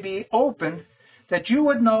heart may be opened, that you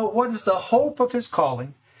would know what is the hope of his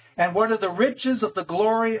calling, and what are the riches of the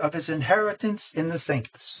glory of his inheritance in the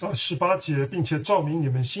saints. 18节，并且照明你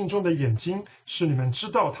们心中的眼睛，使你们知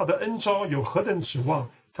道他的恩召有何等指望，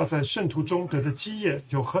他在圣徒中得的基业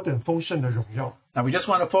有何等丰盛的荣耀。Now we just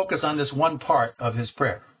want to focus on this one part of his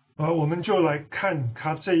prayer. 我们就来看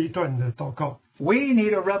他这一段的祷告。We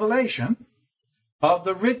need a revelation of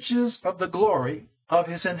the riches of the glory of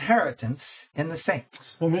his inheritance in the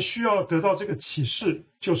saints. 我们需要得到这个启示，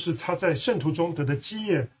就是他在圣徒中得的基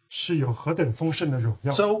业是有何等丰盛的荣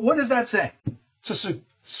耀。So what is that saying? 这是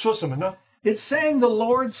说什么呢？ It's saying the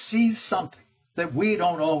Lord sees something that we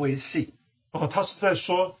don't always see. 他是在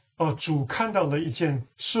说，主看到了一件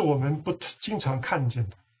是我们不经常看见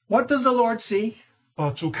的。What does the Lord see?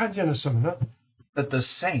 主看见了什么呢？ That the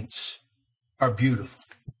saints are beautiful.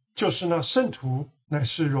 就是那圣徒乃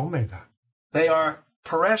是荣美的。They are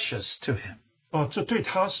precious to him. 这对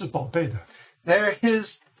他是宝贝的。They're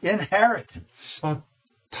his inheritance.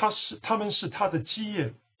 他们是他的基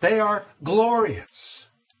业。They are glorious.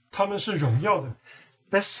 他们是荣耀的。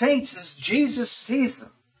The saints, as Jesus sees them,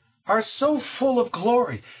 are so full of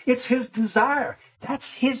glory. It's his desire.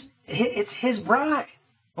 It's his bride.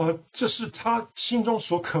 这是他心中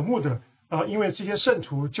所渴慕的。因为这些圣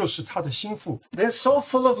徒就是他的心腹。They're so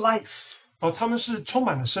full of life. 他们是充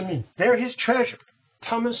满了生命。They're his treasure.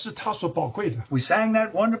 他们是他所宝贵的。We sang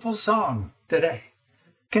that wonderful song today.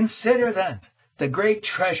 Consider then the great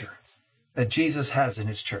treasure that Jesus has in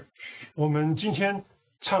his church. 我们今天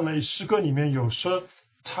唱的诗歌里面有说，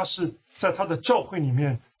他是在他的教会里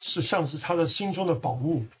面是像是他的心中的宝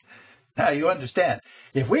物。Now you understand,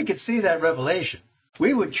 if we could see that revelation,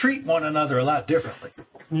 we would treat one another a lot differently.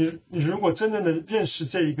 你如果真正的认识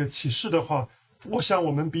这一个启示的话，我想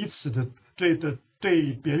我们彼此的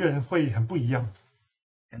对别人会很不一样。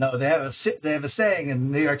You know, they have a saying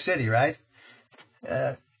in New York City, right?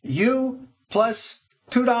 You plus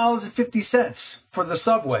 $2.50 for the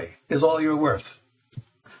subway is all you're worth.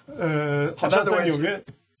 好像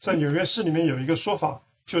在纽约市里面有一个说法，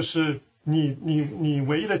就是你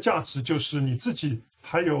唯一的价值就是你自己，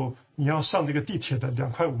还有你要上这个地铁的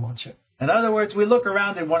2块5毛钱。In other words, we look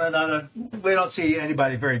around at one another, we don't see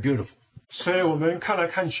anybody very beautiful. 所以我们看来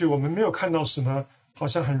看去，我们没有看到什么好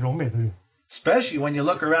像很柔美的人。Especially when you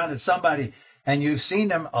look around at somebody and you've seen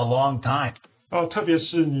them a long time. 特别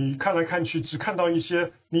是你看来看去，只看到一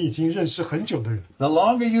些你已经认识很久的人。The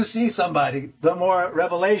longer you see somebody, the more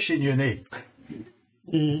revelation you need.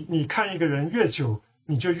 你看一个人越久，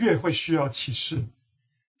你就越会需要启示。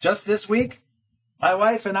Just this week, my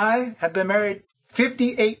wife and I have been married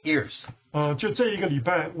 58 years. 就这一个礼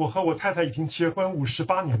拜，我和我太太已经结婚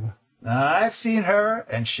58年了。I've seen her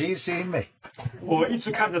and she's seen me. 我一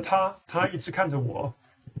直看着她，她一直看着我。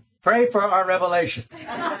Pray for our revelation.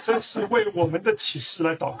 这是为我们的启示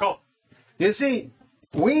来祷告。You see,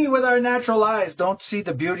 we with our natural eyes don't see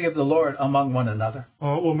the beauty of the Lord among one another.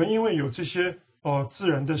 我们因为有这些自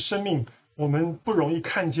然的生命，我们不容易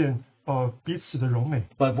看见彼此的荣美。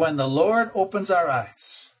But when the Lord opens our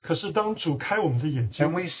eyes, 可是当主开我们的眼睛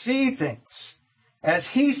and we see things as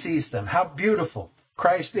He sees them, how beautiful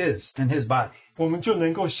Christ is in His body. 我们就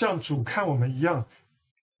能够像主看我们一样，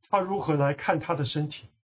他如何来看他的身体。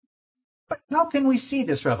But how can we see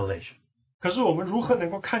this revelation? 可是我们如何能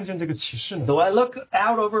够看见这个启示呢？ Do I look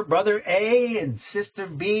out over brother A and sister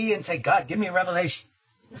B and say, God, give me a revelation?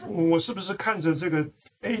 我是不是看着这个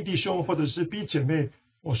A 弟兄或者是 B 姐妹，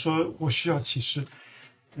我说我需要启示？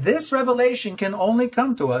 This revelation can only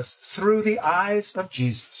come to us through the eyes of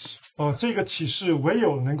Jesus. 这个启示唯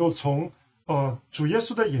有能够从主耶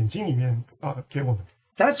稣的眼睛里面给我们。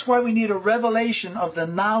That's why we need a revelation of the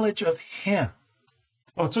knowledge of Him.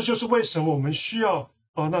 这就是为什么我们需要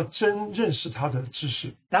那真认识他的知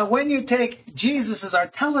识。Now, when you take Jesus as our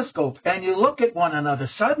telescope and you look at one another,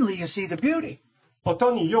 suddenly you see the beauty.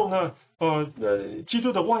 当你用基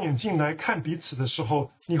督的望远镜来看彼此的时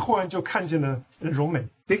候，你忽然就看见了荣美。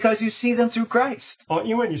Because you see them through Christ.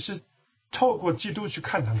 因为你是透过基督去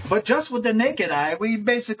看他们。But just with the naked eye, we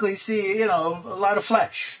basically see, a lot of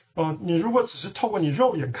flesh. 你如果只是透过你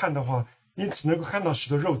肉眼看的话，你只能够看到许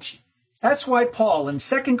多肉体。That's why Paul in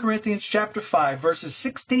 2 Corinthians chapter 5, verses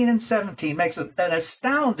 16 and 17 makes an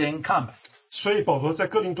astounding comment. 所以保罗在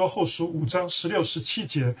哥林多后书5章16、17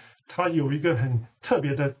节，他有一个很特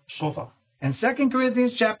别的说法。In 2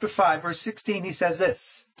 Corinthians chapter 5, verse 16, he says this.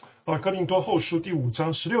 哥林多后书第5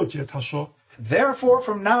章16节，他说 Therefore,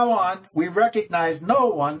 from now on, we recognize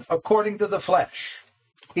no one according to the flesh.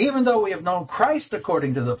 Even though we have known Christ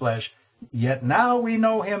according to the flesh, yet now we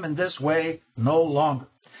know him in this way no longer.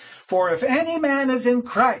 For if any man is in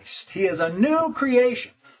Christ, he is a new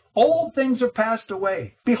creation. Old things are passed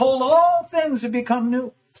away. Behold, all things have become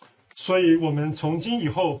new. 所以我们从今以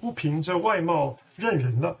后不凭着外貌认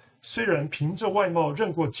人了，虽然凭着外貌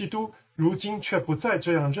认过基督，如今却不再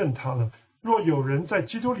这样认他了。若有人在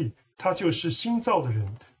基督里，他就是新造的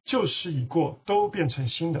人，旧事已过，都变成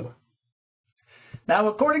新的了。Now,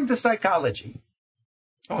 according to psychology,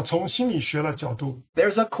 从心理学的角度，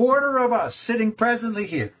 there's a quarter of us sitting presently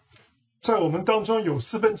here 在我们当中有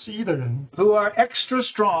1/4的人， who are extra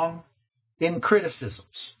strong in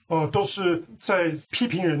criticisms. 都是在批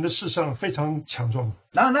评人的事上非常强壮。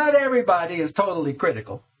 Now, not everybody is totally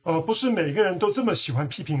critical, 不是每个人都这么喜欢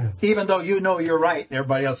批评人。 even though you know you're right and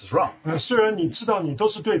everybody else is wrong. 虽然你知道你都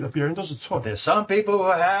是对的，别人都是错的。 There's some people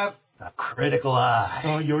who have a critical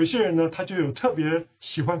eye. 有一些人呢，他就有特别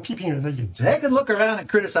喜欢批评人的眼睛， They can look around and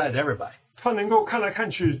criticize everybody 他能够看来看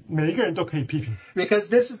去，每一个人都可以批评， because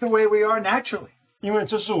this is the way we are naturally. 因为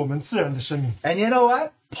这是我们自然的生命。 And you know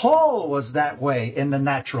what? Paul was that way in the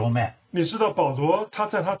natural man. 你知道保罗他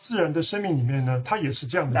在他自然的生命里面呢，他也是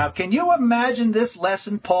这样的。 Now, can you imagine this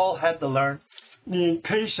lesson Paul had to learn? 你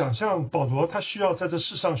可以想象保罗他需要在这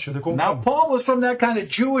世上学的功课 Now, 吗。 Paul was from that kind of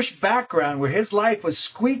Jewish background where his life was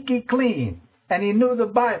squeaky clean and he knew the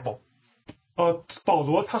Bible. 保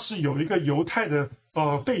罗他是有一个犹太的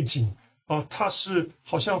背景，他是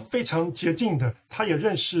好像非常洁净的，他也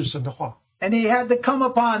认识神的话。 And he had to come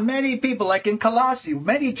upon many people, like in Colossae,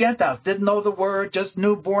 many Gentiles didn't know the word, just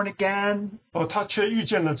knew born again. 他却遇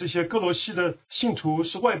见了这些哥罗西的信徒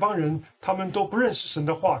是外邦人，他们都不认识神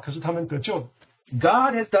的话，可是他们得救了。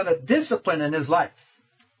 God has done a discipline in his life.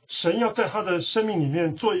 神要在他的生命里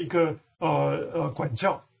面做一个管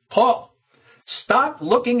教。 Paul, stop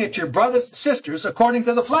looking at your brothers and sisters according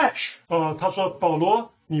to the flesh. 他说保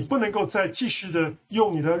罗，你不能够再继续的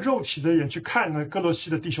用你的肉体的眼去看呢哥罗西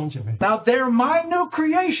的弟兄姐妹。 Now, they're my new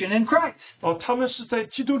creation in Christ. 他们是在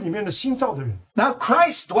基督里面的新造的人。 Now,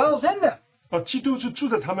 Christ dwells in them. 基督就住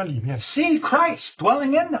在他们里面。 See Christ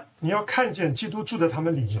dwelling in them. 你要看见基督住在他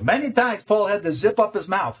们里面。 Many times, Paul had to zip up his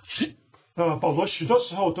mouth 保罗许多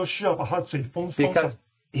时候都需要把他的嘴封上。 because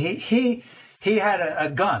he had a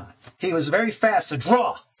gun. He was very fast to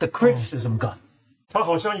draw the criticism gun. 他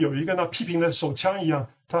好像有一个那批评的手枪一样，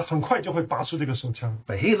他很快就会拔出这个手枪。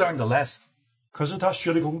 But he learned the lesson. 可是他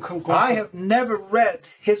学了功课。 I have never read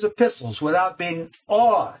his epistles without being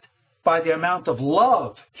awed by the amount of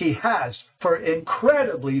love he has for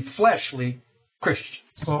incredibly fleshly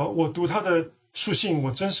Christians. 我读他的书信，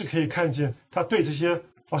我真是可以看见他对这些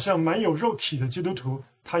好像蛮有肉体的基督徒，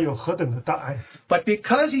他有何等的大爱。 But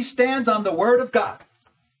because he stands on the Word of God,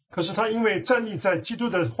 可是他因为站立在基督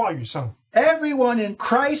的话语上， everyone in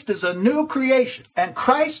Christ is a new creation, and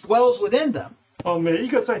Christ dwells within them. 每一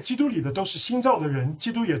个在基督里的都是新造的人，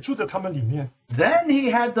基督也住在他们里面。 Then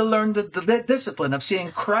he had to learn the discipline of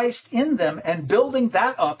seeing Christ in them and building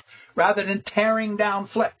that up rather than tearing down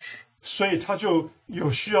flesh. 所以他就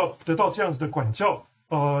有需要得到这样子的管教，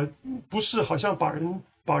不是好像把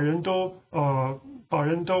人都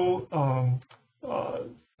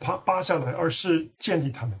扒下来，而是建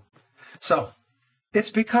立他们。 So,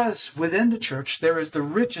 it's because within the church there is the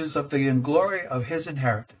riches of the glory of his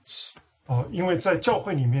inheritance. 因为在教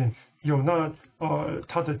会里面有那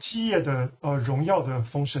他的基业的荣耀的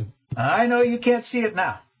丰盛。 I know you can't see it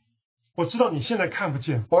now, 我知道你现在看不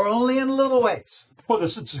见， or only in little ways. 或者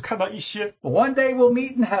是只看到一些。 But one day we'll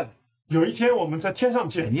meet in heaven, 有一天我们在天上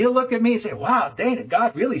and 见， you look at me and say, "Wow, Dana,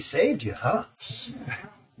 God really saved you, huh?"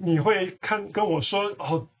 你会跟我说，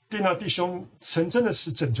蒂娜弟兄，神真的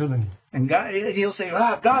是拯救了你。 And he'll say,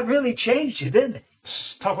 "Wow, God really changed you, didn't he?"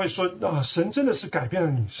 他会说神真的是改变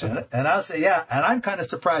了你。是的 And I'll say, "Yeah, and I'm kind of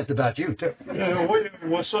surprised about you too."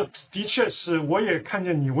 我说的确是，我也看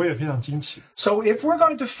见你，我也非常惊奇。 So if we're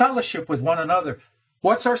going to fellowship with one another,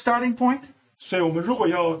 what's our starting point? 所以我们如果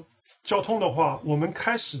要交通的话，我们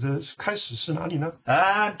开始是哪里呢？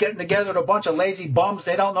 I'm getting together with a bunch of lazy bums.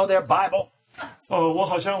 They don't know their Bible.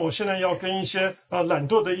 我现在要跟一些懒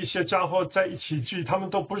惰的一些家伙在一起聚，他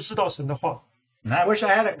们都不知道神的话。 And I wish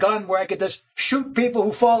I had a gun where I could just shoot people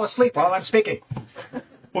who fall asleep while I'm speaking.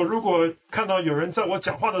 我如果看到有人在我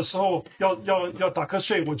讲话的时候要打瞌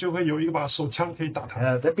睡，我就会有一把手枪可以打他。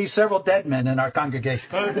There'd be several dead men in our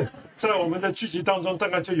congregation. 在我们的聚集当中，大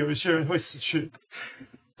概就有一些人会死去。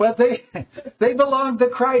 But they belong to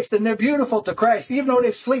Christ and they're beautiful to Christ, even though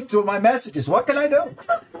they sleep through my messages. What can I do?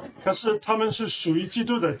 可是他们是属于基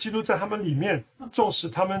督的，基督在他们里面，纵使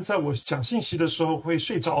他们在我讲信息的时候会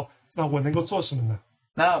睡着，那我能够做什么呢？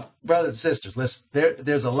 Now, brothers and sisters, listen.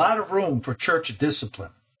 There's a lot of room for church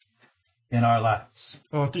discipline in our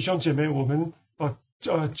lives. 弟兄姐妹，我们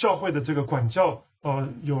教会的这个管教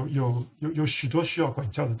有许多需要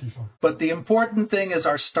管教的地方。But the important thing is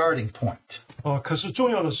our starting point. 可是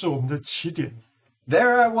重要的是我们的起点。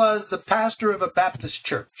There I was, the pastor of a Baptist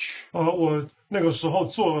church. 我那个时候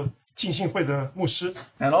做浸信会的牧师。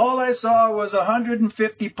And all I saw was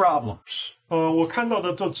 150 problems. 我看到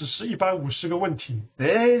的都只是150个问题。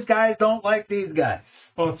These guys don't like these guys.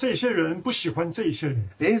 这些人不喜欢这些人。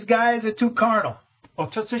These guys are too carnal.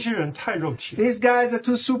 这些人太肉体了。 These guys are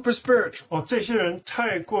too super spiritual. 这些人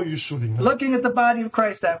太过于属灵了。 Looking at the body of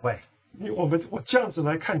Christ that way. 我这样子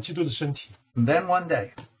来看基督的身体。 And then one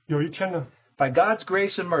day, 有一天呢， by God's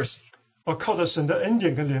grace and mercy, 靠着神的恩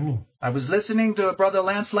典跟怜悯， I was listening to Brother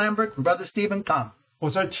Lance Lambert and Brother Stephen Kahn. 我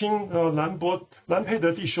在听兰佩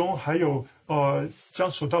德弟兄还有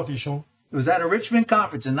江守道弟兄。 It was at a Richmond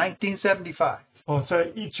conference in 1975.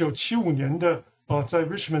 在1975年的在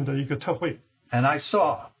Richmond 的一个特会。 And I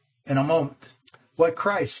saw in a moment what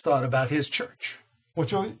Christ thought about his church. 我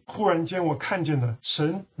就忽然间我看见了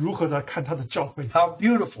神如何来看他的教会。 How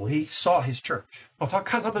beautiful he saw his church. 他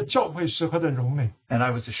看他的教会是何等柔美。 And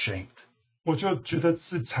I was ashamed. 我就觉得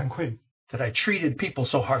自惭愧。 That I treated people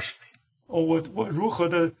so harshly. 我如何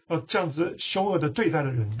的这样子凶恶的对待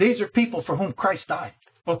了人。 These are people for whom Christ died.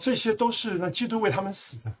 这些都是那基督为他们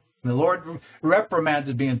死的。 The Lord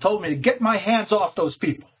reprimanded me and told me to get my hands off those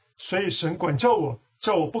people. 所以神管教我，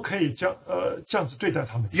叫我不可以这样子对待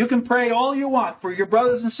他们。 You can pray all you want for your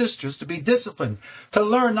brothers and sisters to be disciplined, to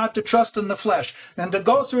learn not to trust in the flesh, and to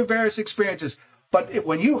go through various experiences. But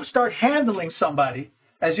when you start handling somebody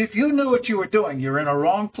as if you knew what you were doing, you're in a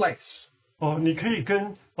wrong place. 你可以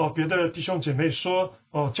跟别的弟兄姐妹说，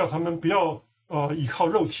叫他们不要依靠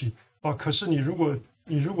肉体。可是你如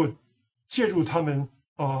果介入他们，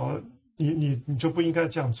你就不应该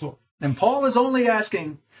这样做。 And Paul is only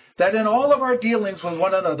asking that in all of our dealings with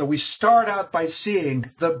one another, we start out by seeing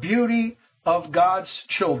the beauty of God's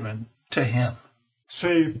children to him.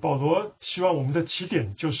 所以保罗希望我们的起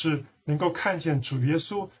点就是能够看见主耶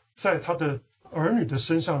稣在他的儿女的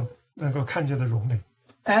身上能够看见的荣美。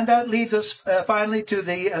 And that leads us finally to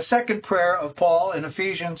the second prayer of Paul in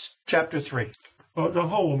Ephesians chapter 3. 然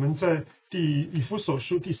后我们在以弗所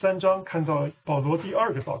书第3章看到保罗第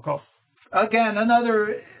2个祷告。 Again,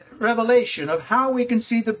 another revelation of how we can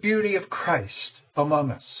see the beauty of Christ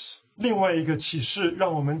among us. 另外一个启示，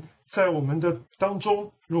让我们在我们的当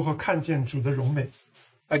中如何看见主的荣美。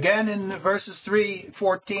 Again in verses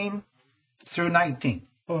 3:14 through 19.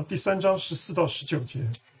 第3章14到19节。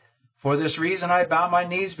 For this reason I bow my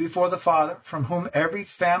knees before the Father, from whom every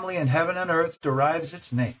family in heaven and earth derives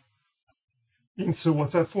its name. 因此我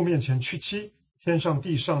在父面前屈膝，天上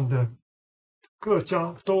地上的各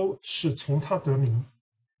家都是从他得名。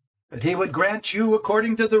 That he would grant you,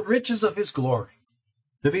 according to the riches of his glory,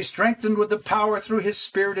 to be strengthened with the power through his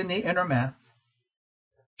Spirit in the inner man.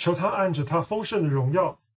 求他按着他丰盛的荣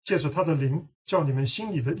耀，借着他的灵，叫你们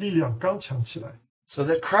心里的力量刚强起来。 So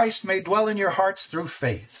that Christ may dwell in your hearts through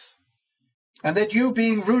faith, and that you,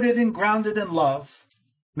 being rooted and grounded in love,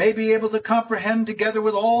 may be able to comprehend together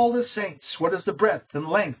with all the saints what is the breadth and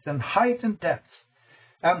length and height and depth,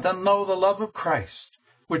 and to know the love of Christ,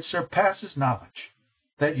 which surpasses knowledge,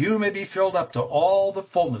 that you may be filled up to all the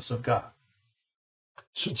fullness of God.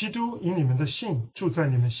 使基督以你们的信住在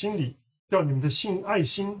你们心里，叫你们的信爱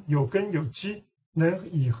心有根有基，能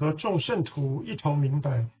以和众圣徒一同明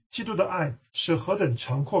白基督的爱是何等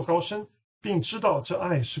长阔高深，并知道这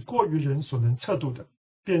爱是过于人所能测度的，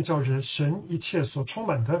便叫人神一切所充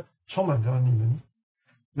满的充满了你们。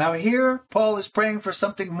 Now here, Paul is praying for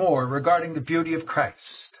something more regarding the beauty of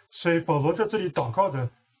Christ. 所以保罗在这里祷告的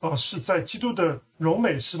是在基督的荣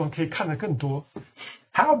美是否可以看得更多。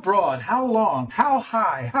 How broad, how long, how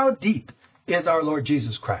high, how deep is our Lord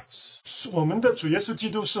Jesus Christ? 我们的主耶稣基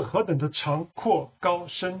督是何等的长阔高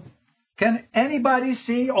深。 Can anybody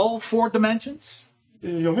see all four dimensions?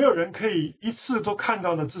 有没有人可以一次都看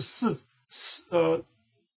到了这四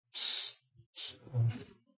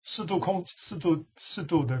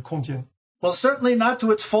度的空间？ Well, certainly not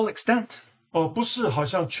to its full extent. 不是好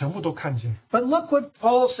像全部都看见。 But look what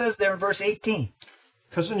Paul says there in verse 18.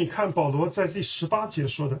 可是你看保罗在第18节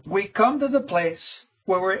说的， We come to the place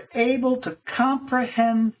where we're able to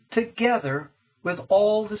comprehend together with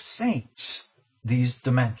all the saints these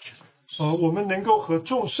dimensions. 我们能够和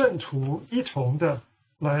众圣徒一同的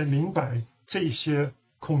来明白这些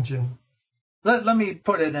空间。 Let me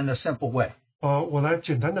put it in a simple way. 我来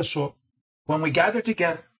简单的说， When we gather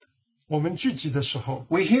together, 我们聚集的时候，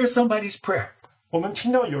 we hear somebody's prayer. 我们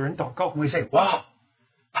听到有人祷告， We say, wow,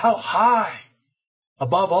 how high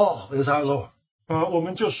above all is our Lord. 我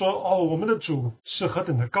们就说，我们的主是何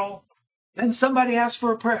等的高。Then somebody asks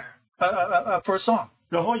for a prayer, for a song.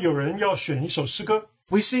 然后有人要选一首诗歌，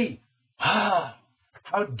 We see,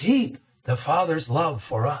 how deep the Father's love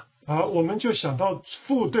for us. 我们就想到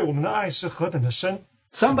父对我们的爱是何等的深。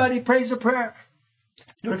 Somebody prays a prayer.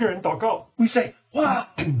 有一个人祷告， We say, wow,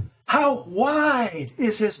 how wide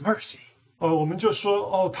is his mercy. 我们就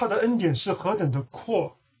说他的恩典是何等的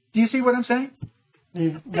阔。 Do you see what I'm saying?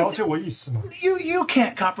 你了解我意思吗？ You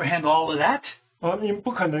can't comprehend all of that. 你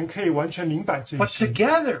不可能可以完全明白这一 But 些。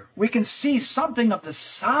 together we can see something of the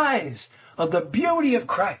size of the beauty of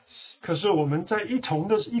Christ. 可是我们在一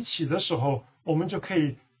起的时候，我们就可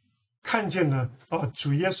以看见了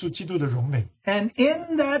主耶稣基督的荣美。 And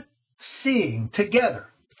in that seeing together,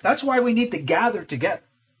 that's why we need to gather together.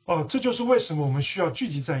 这就是为什么我们需要聚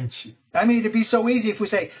集在一起。 I mean, it'd be so easy if we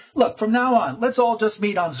say, look, from now on, let's all just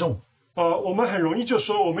meet on Zoom. 我们很容易就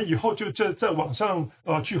说，我们以后就在网上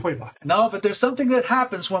聚会吧。 No, but there's something that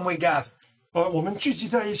happens when we gather. 我们聚集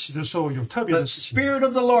在一起的时候，有特别 The 的事情。 Spirit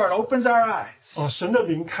of the Lord opens our eyes. 神的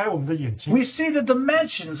灵开我们的眼睛， We see the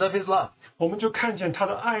dimensions of His love. 我们就看见他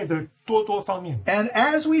的爱的多方面。 And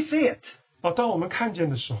as we see it, 当我们看见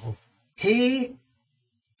的时候， He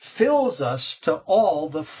fills us to all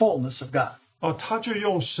the fullness of God. 他就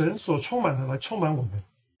用神所充满的来充满我们。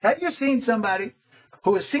 Have you seen somebody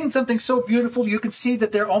who has seen something so beautiful you can see that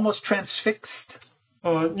they're almost transfixed?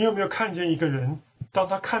 你有没有看见一个人，当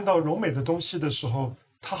他看到柔美的东西的时候，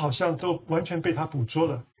他好像都完全被他捕捉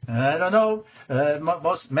了？ I don't know.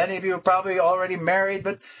 Many of you are probably already married,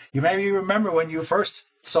 but you maybe remember when you first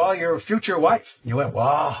saw your future wife. You went,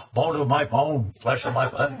 "Wow, bone of my bone, flesh of my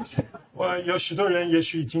flesh." 有许多人也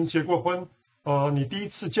许已经结过婚，你第一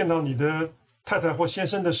次见到你的太太或先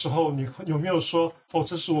生的时候，你有没有说，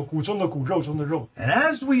这是我骨中的骨，肉中的肉？ And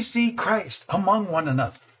as we see Christ among one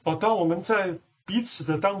another, 当我们在彼此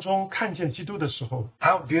的当中看见基督的时候，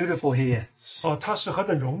 how beautiful He is. 他是何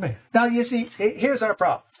等柔美。 Now you see, here's our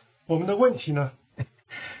problem. 我们的问题呢？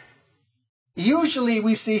 Usually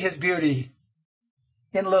we see His beauty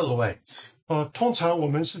in little ways. 通常我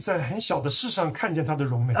们是在很小的事上看见他的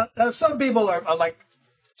荣美。 Some people are like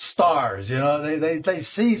stars, you know, they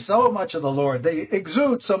see so much of the Lord, they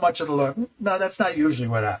exude so much of the Lord. No, that's not usually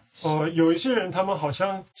what happens. 有一些人，他们好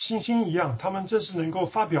像星星一样，他们真是能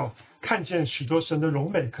够看见许多神的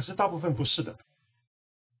荣美，可是大部分不是的。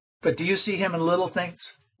 But do you see Him in little things?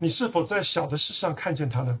 你是否在小的事上看见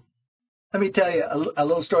他呢？ Let me tell you a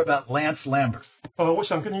little story about Lance Lambert. 我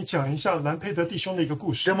想跟你讲一下兰佩德弟兄的一个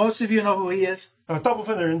故事。 Do most of you know who he is? 大部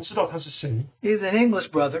分的人知道他是谁。 He's an English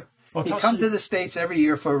brother. He comes to the States every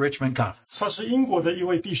year for a Richmond conference. 他是英国的一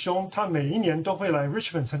位弟兄，他每一年都会来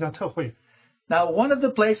Richmond 参加特会。 Now, one of the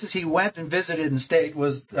places he went and visited in state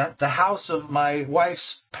was at the house of my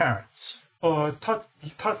wife's parents.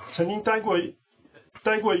 他曾经待过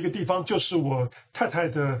一个地方，就是我太太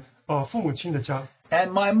的父母亲的家。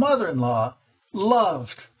 And my mother-in-law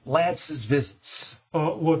loved Lance's visits.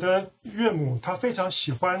 我的岳母她非常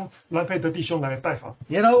喜欢兰佩德弟兄来拜访。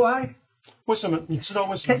 You know why? 为什么？你知道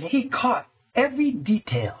为什么 Because 吗？ he caught every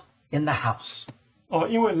detail in the house.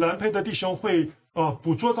 因为兰佩德弟兄会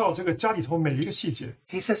捕捉到这个家里头每一个细节。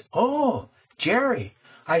 He says, "Oh, Jerry,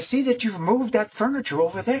 I see that you've moved that furniture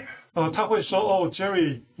over there. 他会说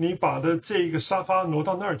，Jerry， 你把的这个沙发挪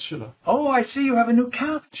到那儿去了。 Oh, I see you have a new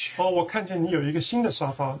couch. 我看见你有一个新的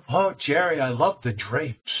沙发。 Oh, Jerry, I love the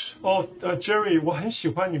drapes." Jerry， 我很喜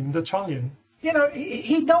欢你们的窗帘。 You know,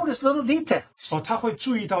 he noticed little details. 他会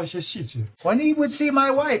注意到一些细节。 When he would see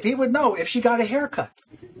my wife, he would know if she got a haircut.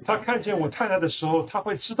 他看见我太太的时候，他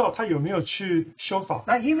会知道她有没有去修发。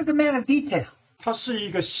 Now, he was a man of detail. 他是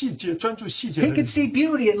一个专注细节的 He 人。 could see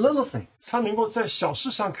beauty in little things, 他能够在小事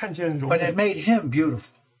上看见荣 but it 美， made him beautiful.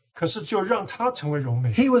 可是就让他成为荣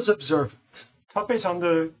美。 He was observant. 他非常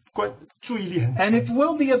的注意力很 And if 强。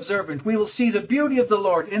 we'll be observant, we will see the beauty of the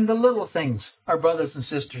Lord in the little things our brothers and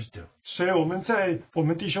sisters do. 所以我们在我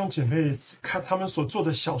们弟兄姐妹看他们所做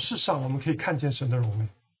的小事上，我们可以看见神的荣美。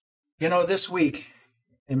 You know, this week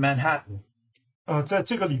in Manhattan, 在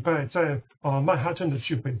这个礼拜在曼哈顿的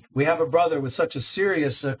聚会， we have a brother with such a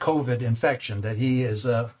serious COVID infection that he is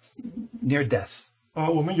near death.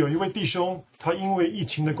 我们有一位弟兄，他因为疫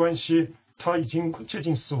情的关系，他已经接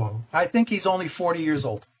近死亡。 I think he's only 40 years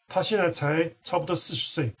old. 他现在才差不多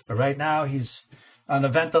40岁， But right now he's on a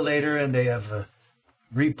ventilator and they have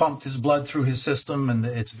repumped his blood through his system and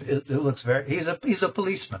it looks he's a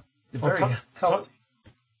policeman. Very healthy.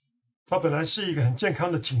 他本来是一个很健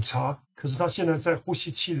康的警察，可是他现在在呼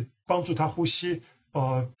吸器帮助他呼吸，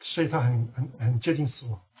所以他很接近死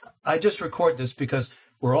亡。 I just record this because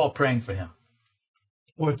we're all praying for him.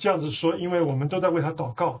 我这样子说，因为我们都在为他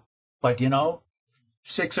祷告。 But you know,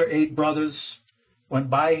 6 or 8 brothers went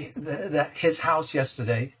by his house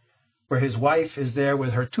yesterday, where his wife is there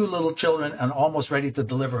with her 2 little children and almost ready to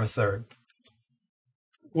deliver a third.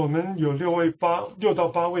 我们有6到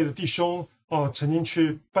8位的弟兄曾经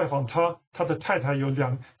去拜访他，他的太太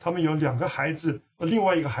他们有2个孩子，另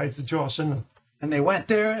外一个孩子就要生了。And they went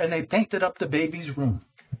there and they painted up the baby's room.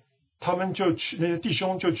 他们就去，那些弟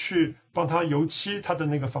兄就去帮他油漆他的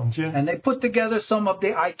那个房间。And they put together some of the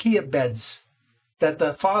IKEA beds that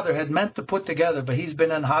the father had meant to put together, but he's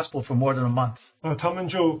been in hospital for more than a month. 他们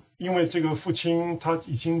就因为这个父亲他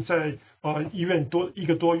已经在医院1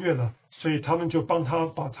个多月了，所以他们就帮他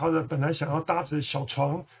把他的本来想要搭着小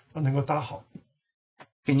床能够搭好。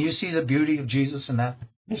Can you see the beauty of Jesus in that?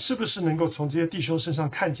 你是不是能够从这些弟兄身上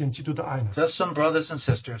看见基督的爱呢？ Just some brothers and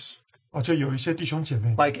sisters, 就有一些弟兄姐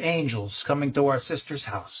妹 like angels coming to our sister's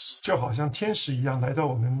house. 就好像天使一样来到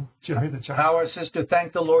我们姐妹的家。 How our sister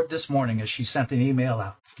thanked the Lord this morning as she sent an email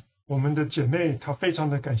out. 我们的姐妹她非常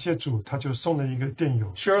的感谢主，她就送了一个电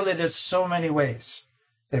邮。 Surely there's so many ways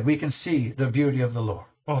that we can see the beauty of the Lord.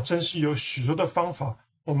 真是有许多的方法，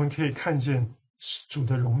我们可以看见主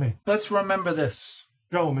的荣美。 Let's remember this.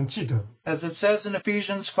 让我们记得， As it says in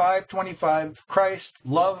Ephesians 5:25, Christ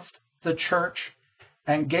loved the church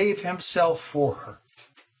and gave himself for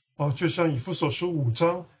her. 就像以弗所书5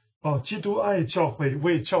章，基督爱教会，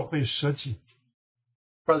为教会舍己。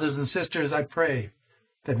 Brothers and sisters, I pray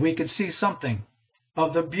that we could see something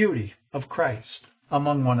of the beauty of Christ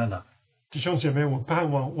among one another. 弟兄姐妹，我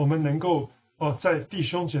盼望我们能够在弟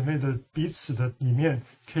兄姐妹的彼此的里面，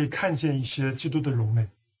可以看见一些基督的荣美。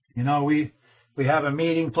 You know, we have a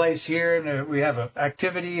meeting place here, and we have an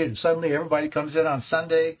activity, and suddenly everybody comes in on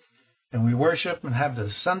Sunday, and we worship and have the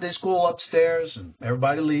Sunday school upstairs, and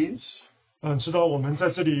everybody leaves. 知道我们在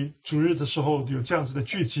这里主日的时候有这样子的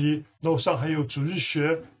聚集，楼上还有主日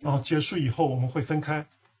学，然后结束以后我们会分开。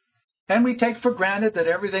 And we take for granted that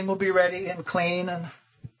everything will be ready and clean, and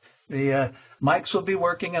the mics will be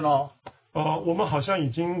working and all. 我们好像已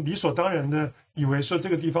经理所当然的以为说这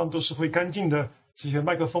个地方都是会干净的，这些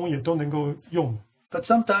麦克风也都能够用。 But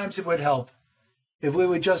sometimes it would help if we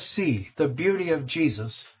would just see the beauty of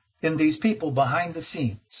Jesus in these people behind the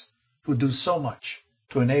scenes who do so much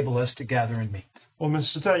to enable us to gather and meet. 我们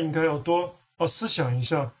实在应该要多思想一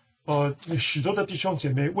下，许多的弟兄姐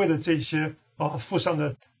妹为了这些付上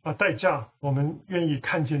的代价，我们愿意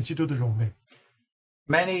看见基督的荣美。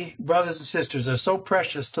 Many brothers and sisters are so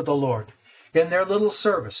precious to the Lord in their little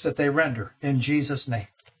service that they render in Jesus' name.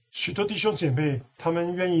 许多弟兄姐妹，他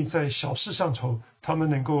们愿意在小事上头，他们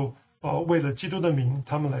能够为了基督的名，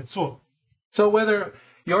他们来做。 So whether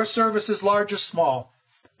your service is large or small,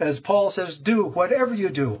 as Paul says, do whatever you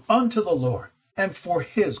do unto the Lord and for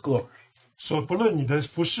his glory. 说不论你的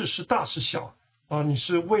服事是大是小，你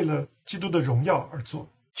是为了基督的荣耀而做。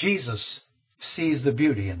 Jesus sees the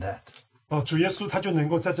beauty in that. 主耶稣他就能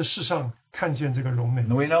够在这世上看见这个荣美。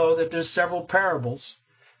 And we know that there's several parables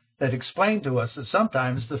that explain to us that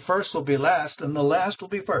sometimes the first will be last and the last will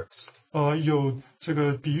be first. 有这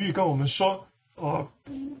个比喻跟我们说，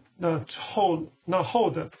那后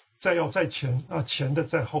的再要在前，前的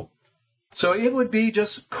在后。 So it would be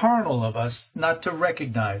just carnal of us not to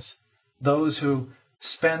recognize those who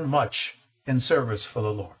spend much in service for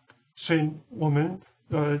the Lord. 所以我们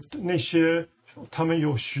那些他们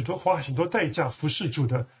有花很多代价服侍主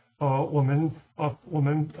的，我们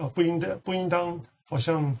不应当好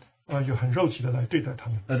像有很肉体的来对待他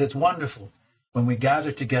们。 But it's wonderful when we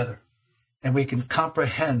gather together and we can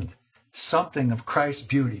comprehend something of Christ's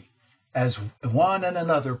beauty as one and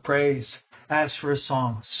another prays, asks for a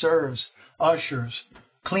song, serves, ushers,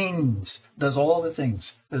 cleans, does all the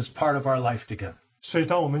things that is part of our life together. 所以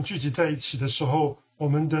当我们聚集在一起的时候，我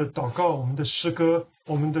们的祷告、我们的诗歌、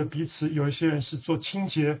我们的彼此，有一些人是做清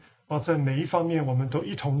洁在每一方面，我们都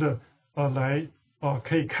一同的来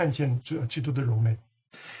可以看见基督的荣美。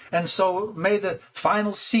 And so may the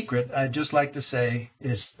final secret, I'd just like to say,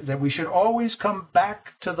 is that we should always come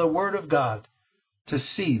back to the Word of God to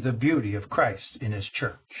see the beauty of Christ in His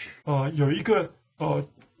church. 有一个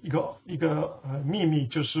秘密，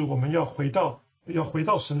就是我们要回到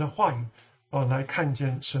神的话语来看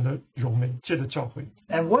见神的荣美，借着教会。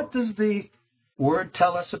 And what does the Word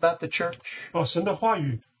tell us about the church? 神的话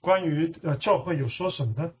语关于教会有说什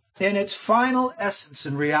么呢？ In its final essence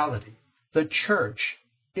and reality, the church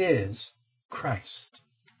is Christ.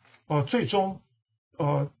 最终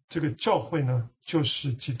这个教会呢，就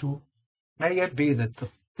是基督。 May it be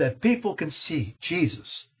that people can see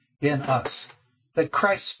Jesus in us, that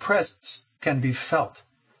Christ's presence can be felt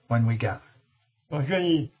when we gather. 愿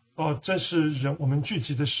意真是我们聚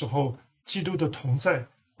集的时候，基督的同在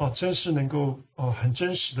真是能够很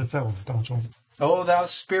真实的在我们当中。O thou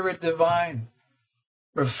Spirit divine,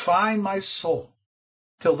 refine my soul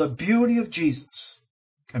till the beauty of Jesus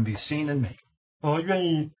can be seen in me. 愿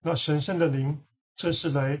意那神圣的灵正是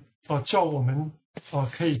来叫我们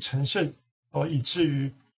可以成圣以至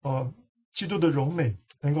于基督的荣美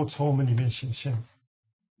能够从我们里面显现。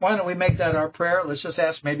Why don't we make that our prayer? Let's just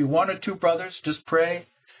ask maybe one or two brothers, just pray,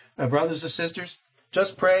 brothers and sisters,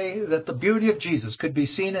 just pray that the beauty of Jesus could be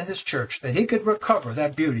seen in his church, that he could recover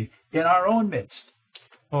that beauty in our own midst.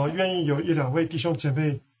 愿意有一两位弟兄姐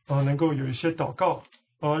妹能够有一些祷告，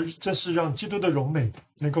这是让基督的荣美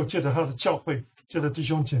能够借着他的教会，借着弟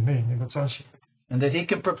兄姐妹能够彰显。And that he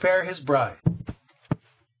can prepare his bride.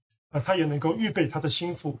 他也能够预备他的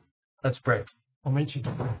心腹。Let's pray. 我们一起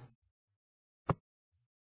祷告。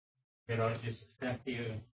Lord Jesus, thank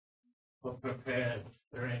you for preparing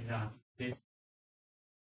this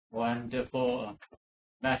wonderful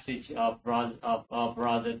message of our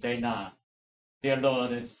brother Dana. Dear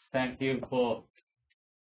Lord, thank you for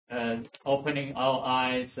opening our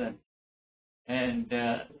eyes and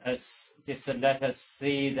just let us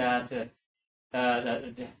see that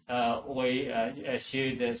we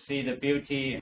should see the beauty